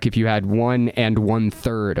signature. Like if you had 1 and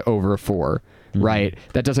 1/3 over 4, right?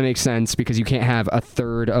 That doesn't make sense because you can't have a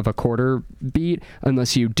third of a quarter beat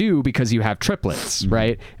unless you do because you have triplets,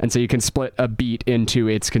 right? And so you can split a beat into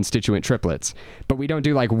its constituent triplets. But we don't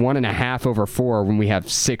do like 1.5 over 4 when we have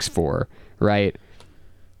 6/4, right?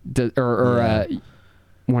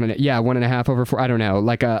 1.5 over 4. I don't know,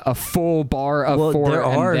 like a full bar of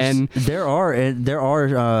 4. There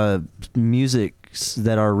are musics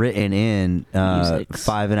that are written in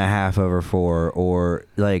 5.5 over 4, or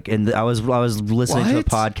like. And I was listening to a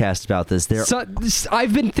podcast about this.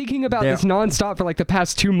 I've been thinking about this nonstop for like the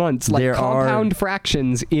past 2 months. Like compound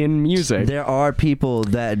fractions in music. There are people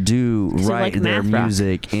that do write like their math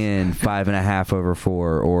music in 5.5 over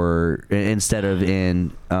 4, or instead of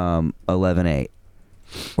in 11/8.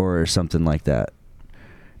 Or something like that.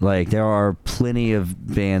 Like, there are plenty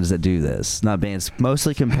of bands that do this. Not bands,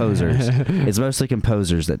 mostly composers. It's mostly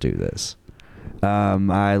composers that do this.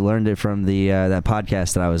 I learned it from the that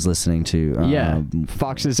podcast that I was listening to.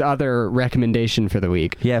 Fox's other recommendation for the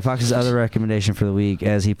week. Yeah, Fox's other recommendation for the week,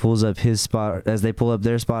 as he pulls up his spot, as they pull up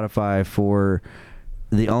their Spotify for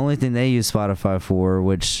the only thing they use Spotify for,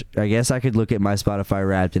 which I guess I could look at my Spotify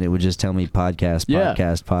Wrapped and it would just tell me podcast.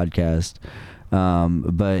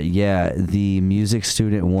 But yeah, the Music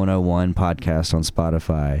Student 101 podcast on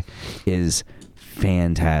Spotify is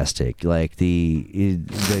fantastic. Like the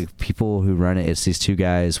people who run it, it's these two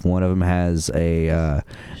guys. One of them has a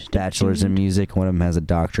bachelor's in music, one of them has a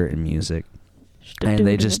doctorate in music, and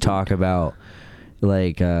they just talk about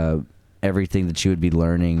like everything that you would be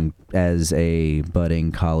learning as a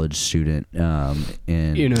budding college student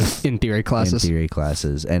in theory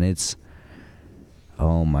classes. And it's,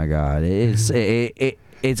 oh my god, it's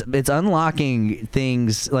unlocking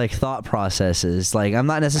things like thought processes. Like I'm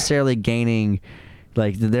not necessarily gaining,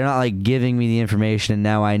 like they're not like giving me the information and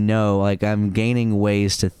now I know. Like I'm gaining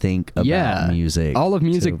ways to think about music. All of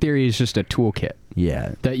music theory is just a toolkit.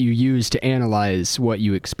 Yeah. That you use to analyze what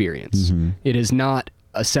you experience. Mm-hmm. It is not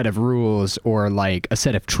a set of rules or like a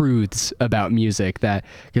set of truths about music, that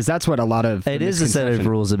because that's what a lot of it is a set of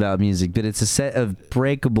rules about music, but it's a set of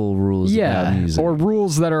breakable rules about music, or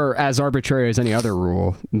rules that are as arbitrary as any other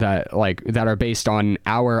rule that are based on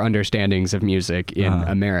our understandings of music in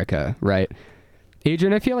America, right?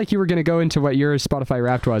 Adrian, I feel like you were going to go into what your Spotify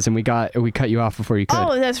Wrapped was, and we cut you off before you could.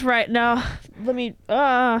 Oh, that's right. No, let me.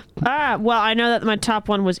 Well, I know that my top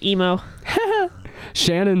one was emo.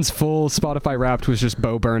 Shannon's full Spotify Wrapped was just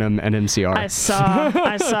Bo Burnham and MCR. I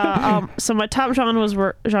saw. So my top genres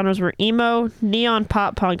were emo, neon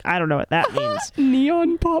pop punk. I don't know what that means.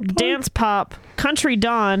 Neon pop punk? Dance pop, country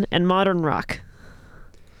dawn, and modern rock.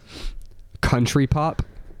 Country pop?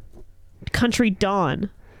 Country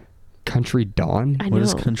dawn. Country dawn? I know. What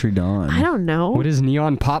is country dawn? I don't know. What is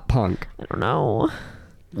neon pop punk? I don't know.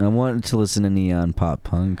 I wanted to listen to neon pop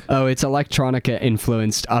punk. Oh, it's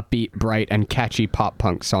electronica-influenced, upbeat, bright, and catchy pop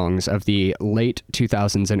punk songs of the late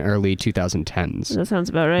 2000s and early 2010s. That sounds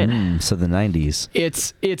about right. So the 90s.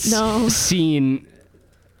 It's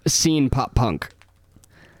scene pop punk.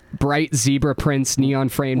 Bright zebra prints, neon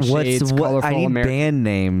framed shades, colorful. I need band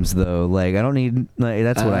names though. Like I don't need. Like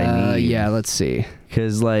that's what I need. Yeah, let's see.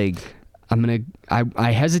 Because like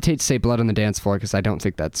I hesitate to say Blood on the Dance Floor because I don't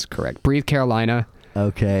think that's correct. Breathe Carolina.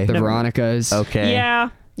 Okay. The Veronicas. Okay.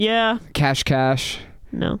 Yeah. Cash.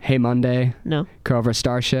 No. Hey Monday. No. Cobra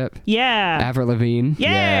Starship. Yeah. Avril Lavigne.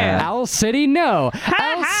 Yeah. Owl City. No.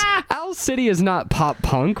 Owl City is not pop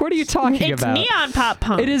punk. What are you talking about? It's neon pop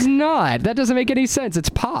punk. It is not. That doesn't make any sense. It's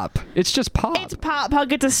pop. It's just pop. It's pop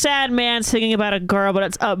punk. It's a sad man singing about a girl, but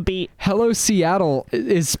it's upbeat. Hello Seattle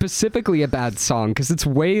is specifically a bad song because it's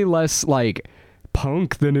way less like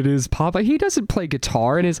punk than it is pop. He doesn't play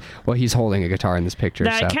guitar in his. Well, he's holding a guitar in this picture.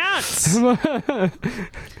 That counts.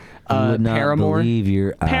 Would not Paramore. Believe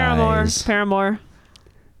your eyes.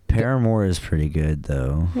 Paramore is pretty good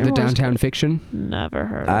though. The Downtown Fiction. Never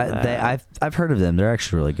heard of that. I've heard of them. They're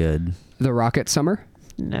actually really good. The Rocket Summer.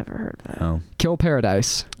 Never heard of that. Oh. Kill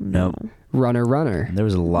Paradise. No. Runner. There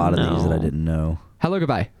was a lot of these that I didn't know. Hello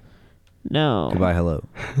Goodbye. No. Goodbye, hello.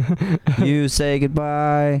 You say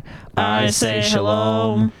goodbye. I say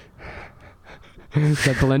shalom.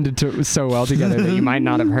 That blended so well together that you might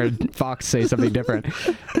not have heard Fox say something different.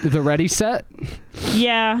 The Ready Set?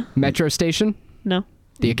 Yeah. Metro Station? No.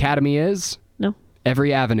 The Academy is? No.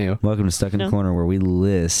 Every Avenue. Welcome to Stuck in the Corner, where we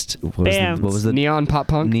list what was the neon pop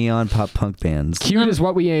punk? Neon pop punk bands. Cute is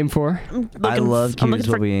what we aim for. I love cute is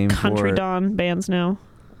what we aim for. Country dawn bands now.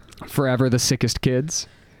 Forever the Sickest Kids.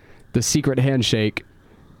 The Secret Handshake.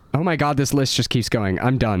 Oh my god, this list just keeps going.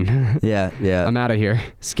 I'm done. Yeah. I'm out of here.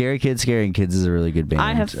 Scary Kids is a really good band.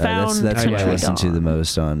 I have found that's what I listen to Dawn. the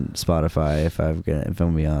most on Spotify, if I'm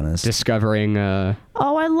gonna be honest. Discovering Oh,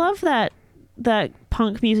 I love that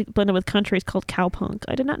punk music blended with country is called cowpunk.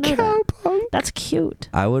 I did not know that. Cowpunk. That's cute.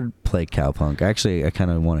 I would play cowpunk. Actually, I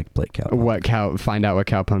kind of want to play cowpunk. Find out what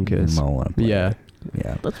cowpunk is. I want to play Yeah. it.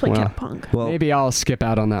 Yeah. Let's play cowpunk. Well, maybe I'll skip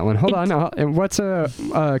out on that one. Hold on. And what's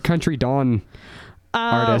a country dawn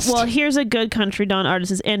artist? Well, here's a good country dawn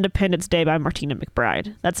artist. Is Independence Day by Martina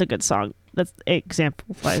McBride. That's a good song. That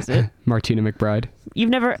exemplifies it. Martina McBride.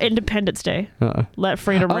 You've never Independence Day. Let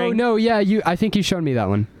freedom ring. Oh no, yeah, I think you showed me that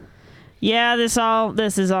one. Yeah, this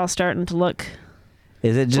is all starting to look.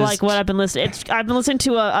 Is it just like what I've been listening? I've been listening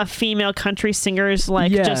to a female country singer's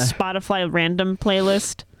just Spotify random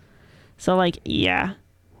playlist. So yeah.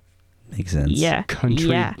 Makes sense. Yeah.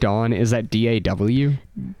 Country dawn, is that DAW?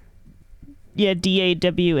 Yeah,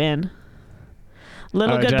 DAWN.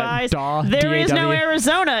 Little Goodbyes. There is no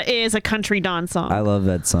Arizona is a country dawn song. I love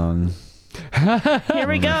that song. Here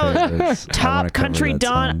we go. Top country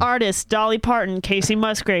dawn artists: Dolly Parton, Casey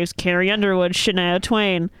Musgraves, Carrie Underwood, Shania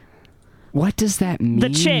Twain. What does that mean? The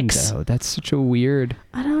Chicks. Though? That's such a weird.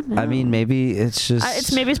 I don't know. I mean, maybe it's just.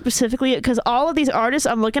 It's maybe specifically because all of these artists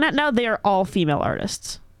I'm looking at now, they are all female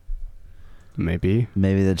artists. Maybe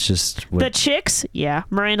that's just. The Chicks, yeah.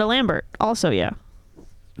 Miranda Lambert, also, yeah.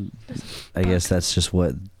 I guess that's just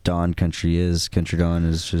what dawn country is. Country dawn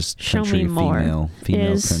is just Show country me more.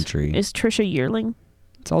 female country. Is Trisha Yearling?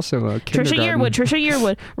 it's also a kindergarten. Trisha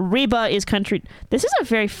Yearwood. Reba is country. This is a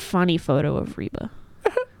very funny photo of Reba.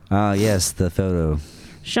 Yes, the photo.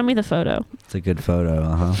 Show me the photo. It's a good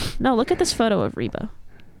photo, No, look at this photo of Reba.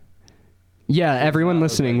 Yeah, everyone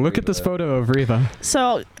listening, look at this photo of Reba.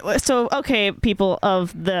 So okay, people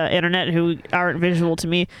of the internet who aren't visual to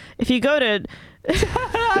me, if you go to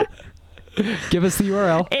Give us the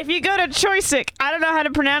URL. If you go to Choisic, I don't know how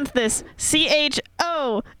to pronounce this,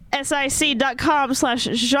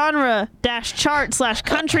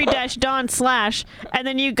 CHOSIC.com/genre-chart/country-dawn/ and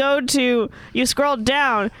then you scroll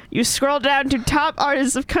down to top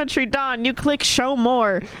artists of country dawn, you click show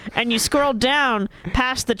more, and you scroll down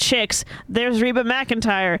past the Chicks. There's Reba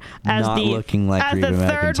McEntire as Not looking like as Reba the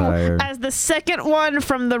third McEntire. as the second one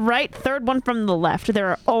from the right, third one from the left. There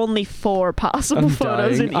are only 4 possible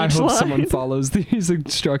photos in each I hope line. someone follows these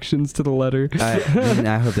instructions to the letter.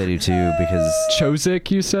 I hope they do too, because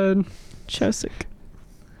Chozick, you said? Chosic.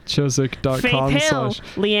 Chozic.com/ Faith Hill,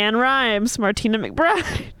 Leanne Rhymes, Martina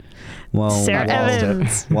McBride, Sarah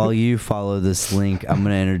Evans. While you follow this link, I'm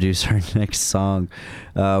going to introduce our next song.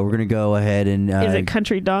 We're going to go ahead and. Is it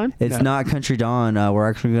Country Dawn? It's not Country Dawn. We're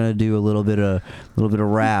actually going to do a little bit of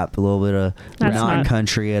rap, a little bit of not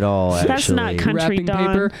country at all. That's actually. not country Wrapping dawn.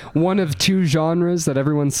 paper, one of 2 genres that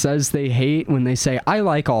everyone says they hate when they say, I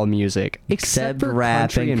like all music, except for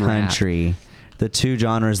rap and country. Rap. The 2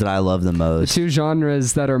 genres that I love the most. The 2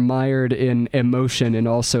 genres that are mired in emotion and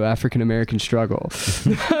also African American struggle.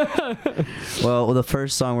 Well, the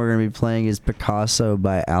first song we're going to be playing is Picasso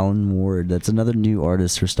by Alan Ward. That's another new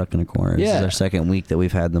artist for Stuck in a Corner. This is our second week that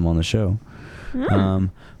we've had them on the show.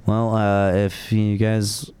 If you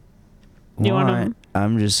guys want,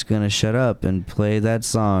 I'm just going to shut up and play that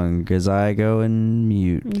song because I go and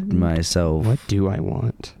mute myself. What do I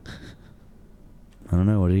want? I don't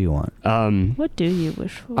know. What do you want? What do you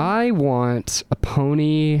wish for? I want a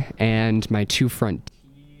pony and my 2 front.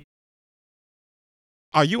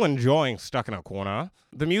 Are you enjoying Stuck in a Corner?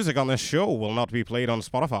 The music on this show will not be played on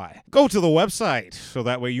Spotify. Go to the website so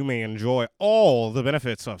that way you may enjoy all the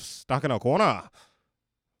benefits of Stuck in a Corner.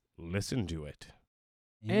 Listen to it.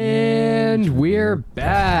 And we're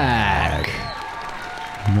back.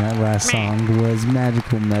 That last song was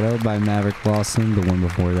Magical Meadow by Maverick Lawson. The one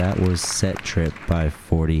before that was Set Trip by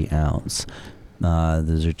 40 Ounce.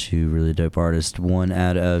 Those are 2 really dope artists. One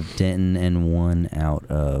out of Denton and one out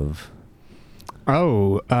of...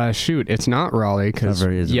 Shoot. It's not Raleigh.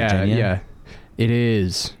 Virginia? It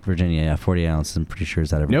is. Virginia, yeah. 40 Ounce. I'm pretty sure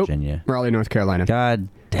it's out of Virginia. Raleigh, North Carolina. God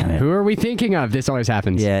damn it. Who are we thinking of? This always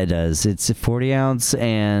happens. Yeah, it does. It's 40 Ounce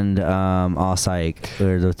and SIAC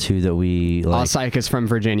are the 2 that we like. SIAC is from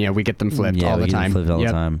Virginia. We get them flipped all the time. Flipped all the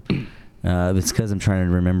time. It's because I'm trying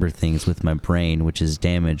to remember things with my brain, which is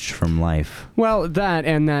damaged from life. Well,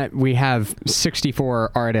 that we have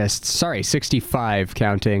 64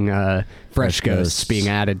 counting Fresh Ghosts being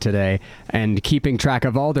added today, and keeping track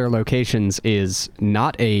of all their locations is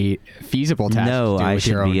not a feasible task. No, to do I with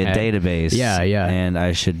should your own be a head. database. Yeah. And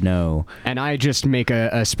I should know. And I just make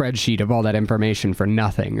a spreadsheet of all that information for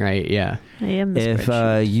nothing, right? Yeah. I am the If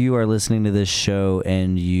you are listening to this show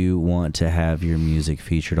and you want to have your music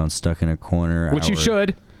featured on Stuck in a Corner, which you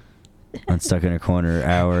should. On Stuck in a Corner,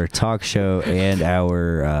 our talk show and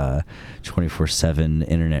our 24/7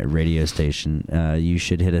 internet radio station, you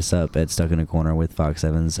should hit us up at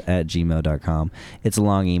stuckinacornerwithfox7s@gmail.com. It's a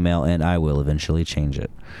long email, and I will eventually change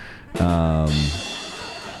it.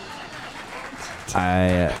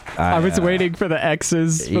 I was waiting for the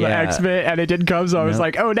X's for the X bit, and it didn't come, so I was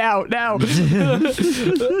like, oh, now.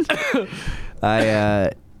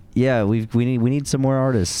 We need some more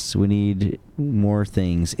artists. We need more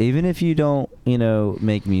things. Even if you don't,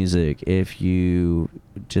 make music, if you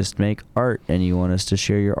just make art and you want us to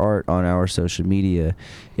share your art on our social media,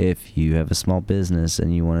 if you have a small business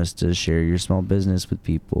and you want us to share your small business with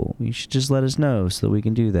people, you should just let us know so that we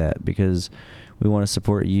can do that, because we want to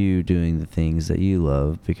support you doing the things that you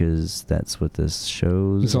love, because that's what this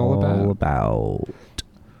show's all about.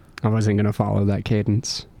 I wasn't going to follow that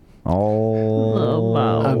cadence. All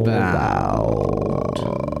about.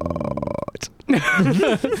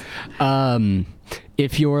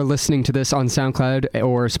 If you're listening to this on SoundCloud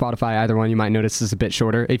or Spotify, either one, you might notice this is a bit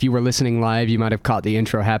shorter. If you were listening live, you might have caught the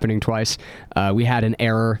intro happening twice. We had an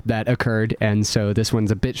error that occurred, and so this one's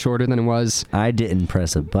a bit shorter than it was. I didn't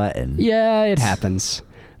press a button. Yeah, it happens.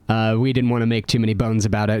 We didn't want to make too many bones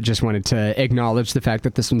about it. Just wanted to acknowledge the fact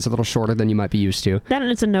that this one's a little shorter than you might be used to. Then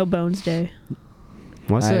it's a no bones day.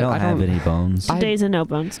 Was I it? don't have any bones. Today's a no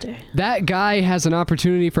bones day. That guy has an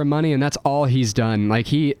opportunity for money, and that's all he's done. Like,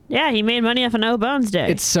 he made money off a no bones day.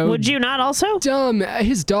 It's so Would you not also? dumb.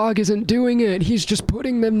 His dog isn't doing it. He's just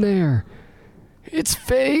putting them there. It's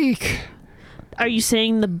fake. Are you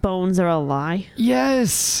saying the bones are a lie?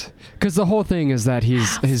 Yes. Because the whole thing is that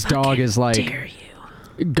his dog is like Dare you?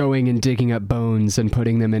 going and digging up bones and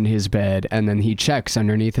putting them in his bed, and then he checks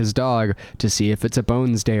underneath his dog to see if it's a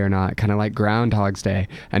bones day or not, kind of like Groundhog's Day.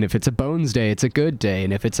 And if it's a bones day, it's a good day,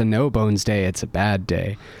 and if it's a no bones day, it's a bad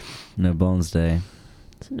day. No bones day.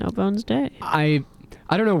 It's a no bones day.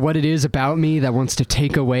 I don't know what it is about me that wants to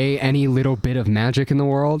take away any little bit of magic in the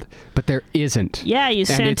world, but there isn't. Yeah, you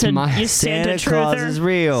Santa Santa Claus truther. is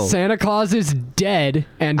real. Santa Claus is dead,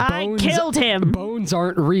 and I killed him. Bones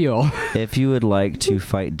aren't real. If you would like to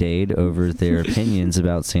fight Dade over their opinions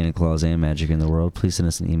about Santa Claus and magic in the world, please send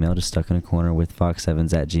us an email to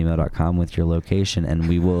stuckinacornerwithfox7s@gmail.com with your location, and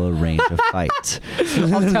we will arrange a fight.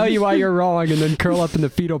 I'll tell you why you're wrong, and then curl up in the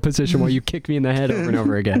fetal position while you kick me in the head over and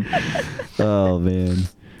over again. Oh, man.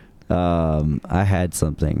 I had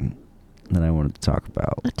something that I wanted to talk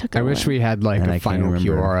about. I wish we had like And a I can't final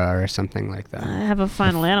remember. Kiora or something like that. I have a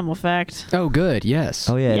final animal fact. Oh, good. Yes.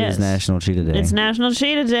 Oh, yeah, it Yes. is National Cheetah Day. It's National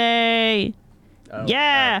Cheetah Day.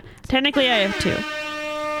 Yeah. Technically, I have two.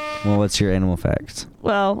 Well, what's your animal fact?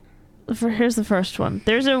 Well, here's the first one.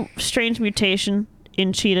 There's a strange mutation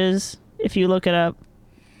in cheetahs. If you look it up,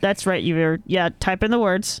 that's right. Type in the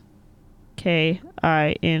words King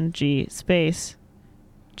space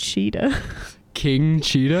cheetah. King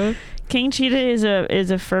Cheetah? King cheetah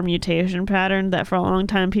is a fur mutation pattern that for a long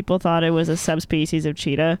time people thought it was a subspecies of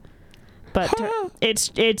cheetah, but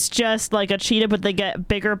it's just like a cheetah, but they get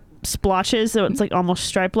bigger splotches, so it's like almost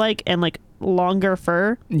stripe-like and like longer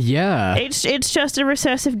fur. Yeah. It's just a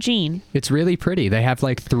recessive gene. It's really pretty. They have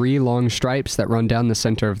like 3 long stripes that run down the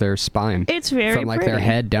center of their spine. It's very from like pretty. their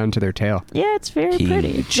head down to their tail. Yeah, it's very King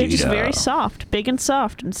pretty. They're just cheetah. very soft, big and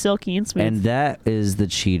soft, and silky and smooth. And that is the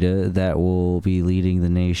cheetah that will be leading the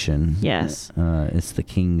nation. Yes. It's the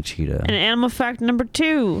king cheetah. And animal fact number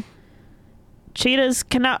 2: cheetahs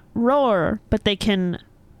cannot roar, but they can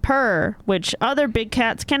purr, which other big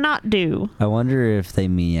cats cannot do. I wonder if they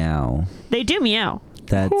meow. They do meow.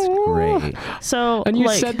 That's great. So, And you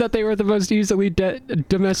like, said that they were the most easily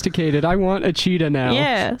domesticated. I want a cheetah now.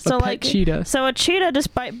 yeah. So a pet like cheetah. So a cheetah,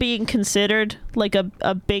 despite being considered like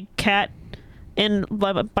a big cat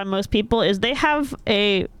by most people, is they have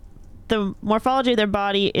the morphology of their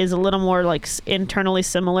body is a little more like internally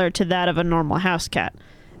similar to that of a normal house cat,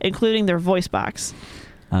 including their voice box.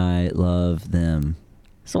 I love them.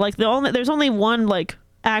 So like there's only one like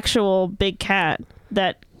actual big cat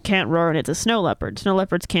that can't roar, and it's a snow leopard. Snow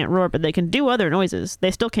leopards can't roar, but they can do other noises. They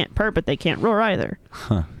still can't purr, but they can't roar either.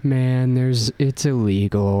 Man, it's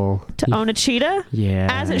illegal. To own a cheetah? Yeah.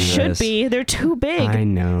 As it should Yes. be. They're too big. I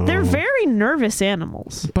know. They're very nervous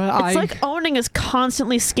animals. But It's like owning a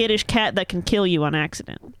constantly skittish cat that can kill you on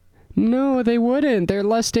accident. No, they wouldn't. They're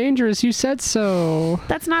less dangerous. You said so.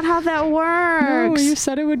 That's not how that No, works. you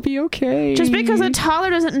said it would be okay. Just because a toddler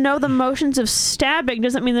doesn't know the motions of stabbing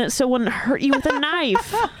doesn't mean that it wouldn't hurt you with a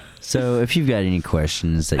knife. So if you've got any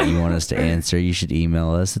questions that you want us to answer, you should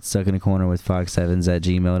email us at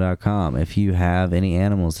stuckinacornerwithfox7s@gmail.com. If you have any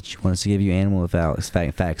animals that you want us to give you animal facts, if you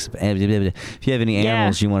have any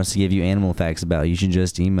animals you want us to give you animal facts about, you should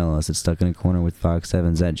just email us at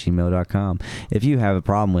stuckinacornerwithfox7s@gmail.com. If you have a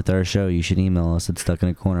problem with our show, you should email us at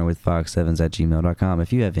stuckinacornerwithfox7s@gmail.com.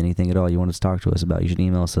 If you have anything at all you want us to talk to us about, you should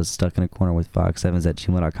email us at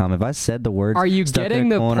stuckinacornerwithfox7s@gmail.com. If I said the word Are you stuck getting in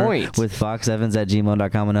a the corner point? with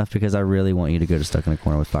fox7s@gmail.com enough, because I really want you to go to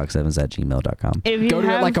stuckinacornerwithfox7s@gmail.com. If you Go to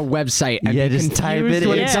it have- like a website and Yeah, be just type confused it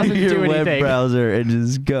when into doesn't your do web anything. browser and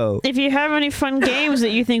just go. If you have any fun games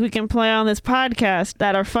that you think we can play on this podcast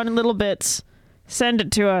that are fun little bits, send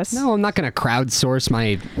it to us. No, I'm not going to crowdsource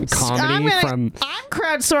my comedy I'm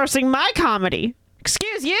crowdsourcing my comedy.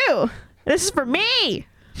 Excuse you. This is for me.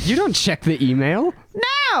 You don't check the email.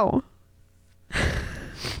 No.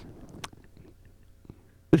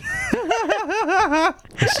 I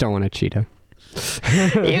still want a cheetah.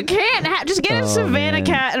 You can't just get a Savannah man.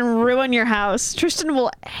 cat and ruin your house. Tristan will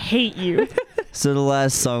hate you. So the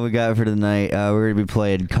last song we got for tonight, we're going to be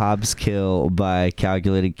playing Cobb's Kill by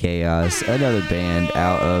Calculated Chaos, another band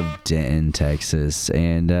out of Denton, Texas.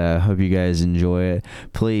 And hope you guys enjoy it.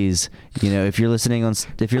 Please, if you're listening on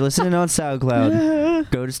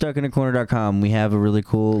SoundCloud, go to stuckinacorner.com. We have a really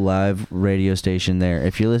cool live radio station there.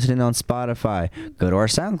 If you're listening on Spotify, go to our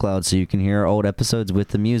SoundCloud so you can hear our old episodes with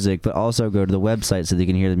the music, but also go to the website so that you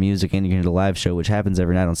can hear the music and you can hear the live show, which happens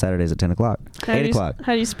every night on Saturdays at 10 o'clock, 8 o'clock.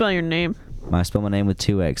 How do you spell your name? I spell my name with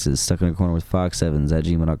 2 X's. Stuck in a corner with Fox7s at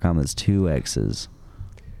gmail.com. That's 2 X's.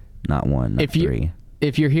 Not 1, not 3.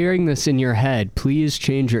 If you're hearing this in your head, please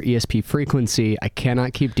change your ESP frequency. I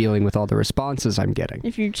cannot keep dealing with all the responses I'm getting.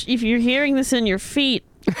 If you're hearing this in your feet,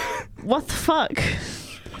 what the fuck?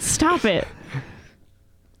 Stop it.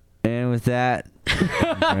 And with that,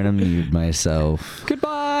 I'm going to mute myself.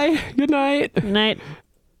 Goodbye. Good night. Good night.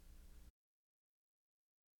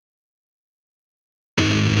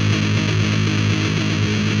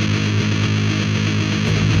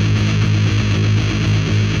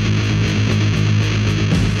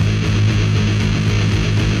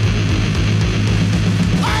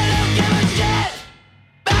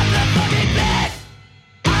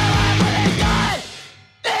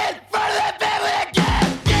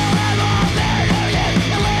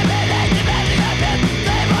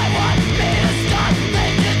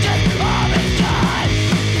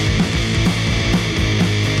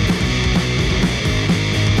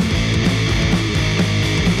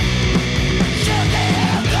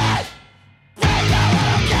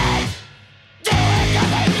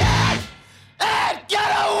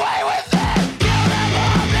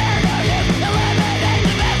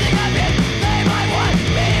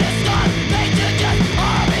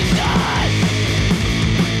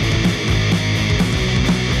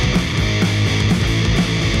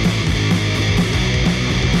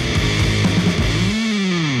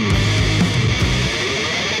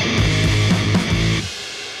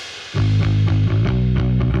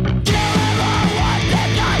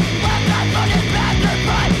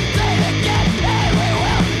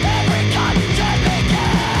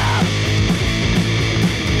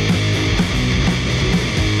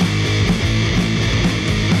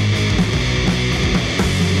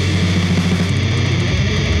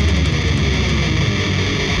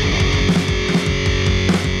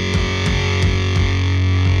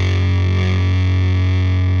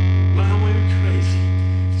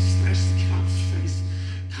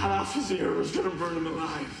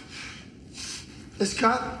 This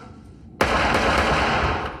cop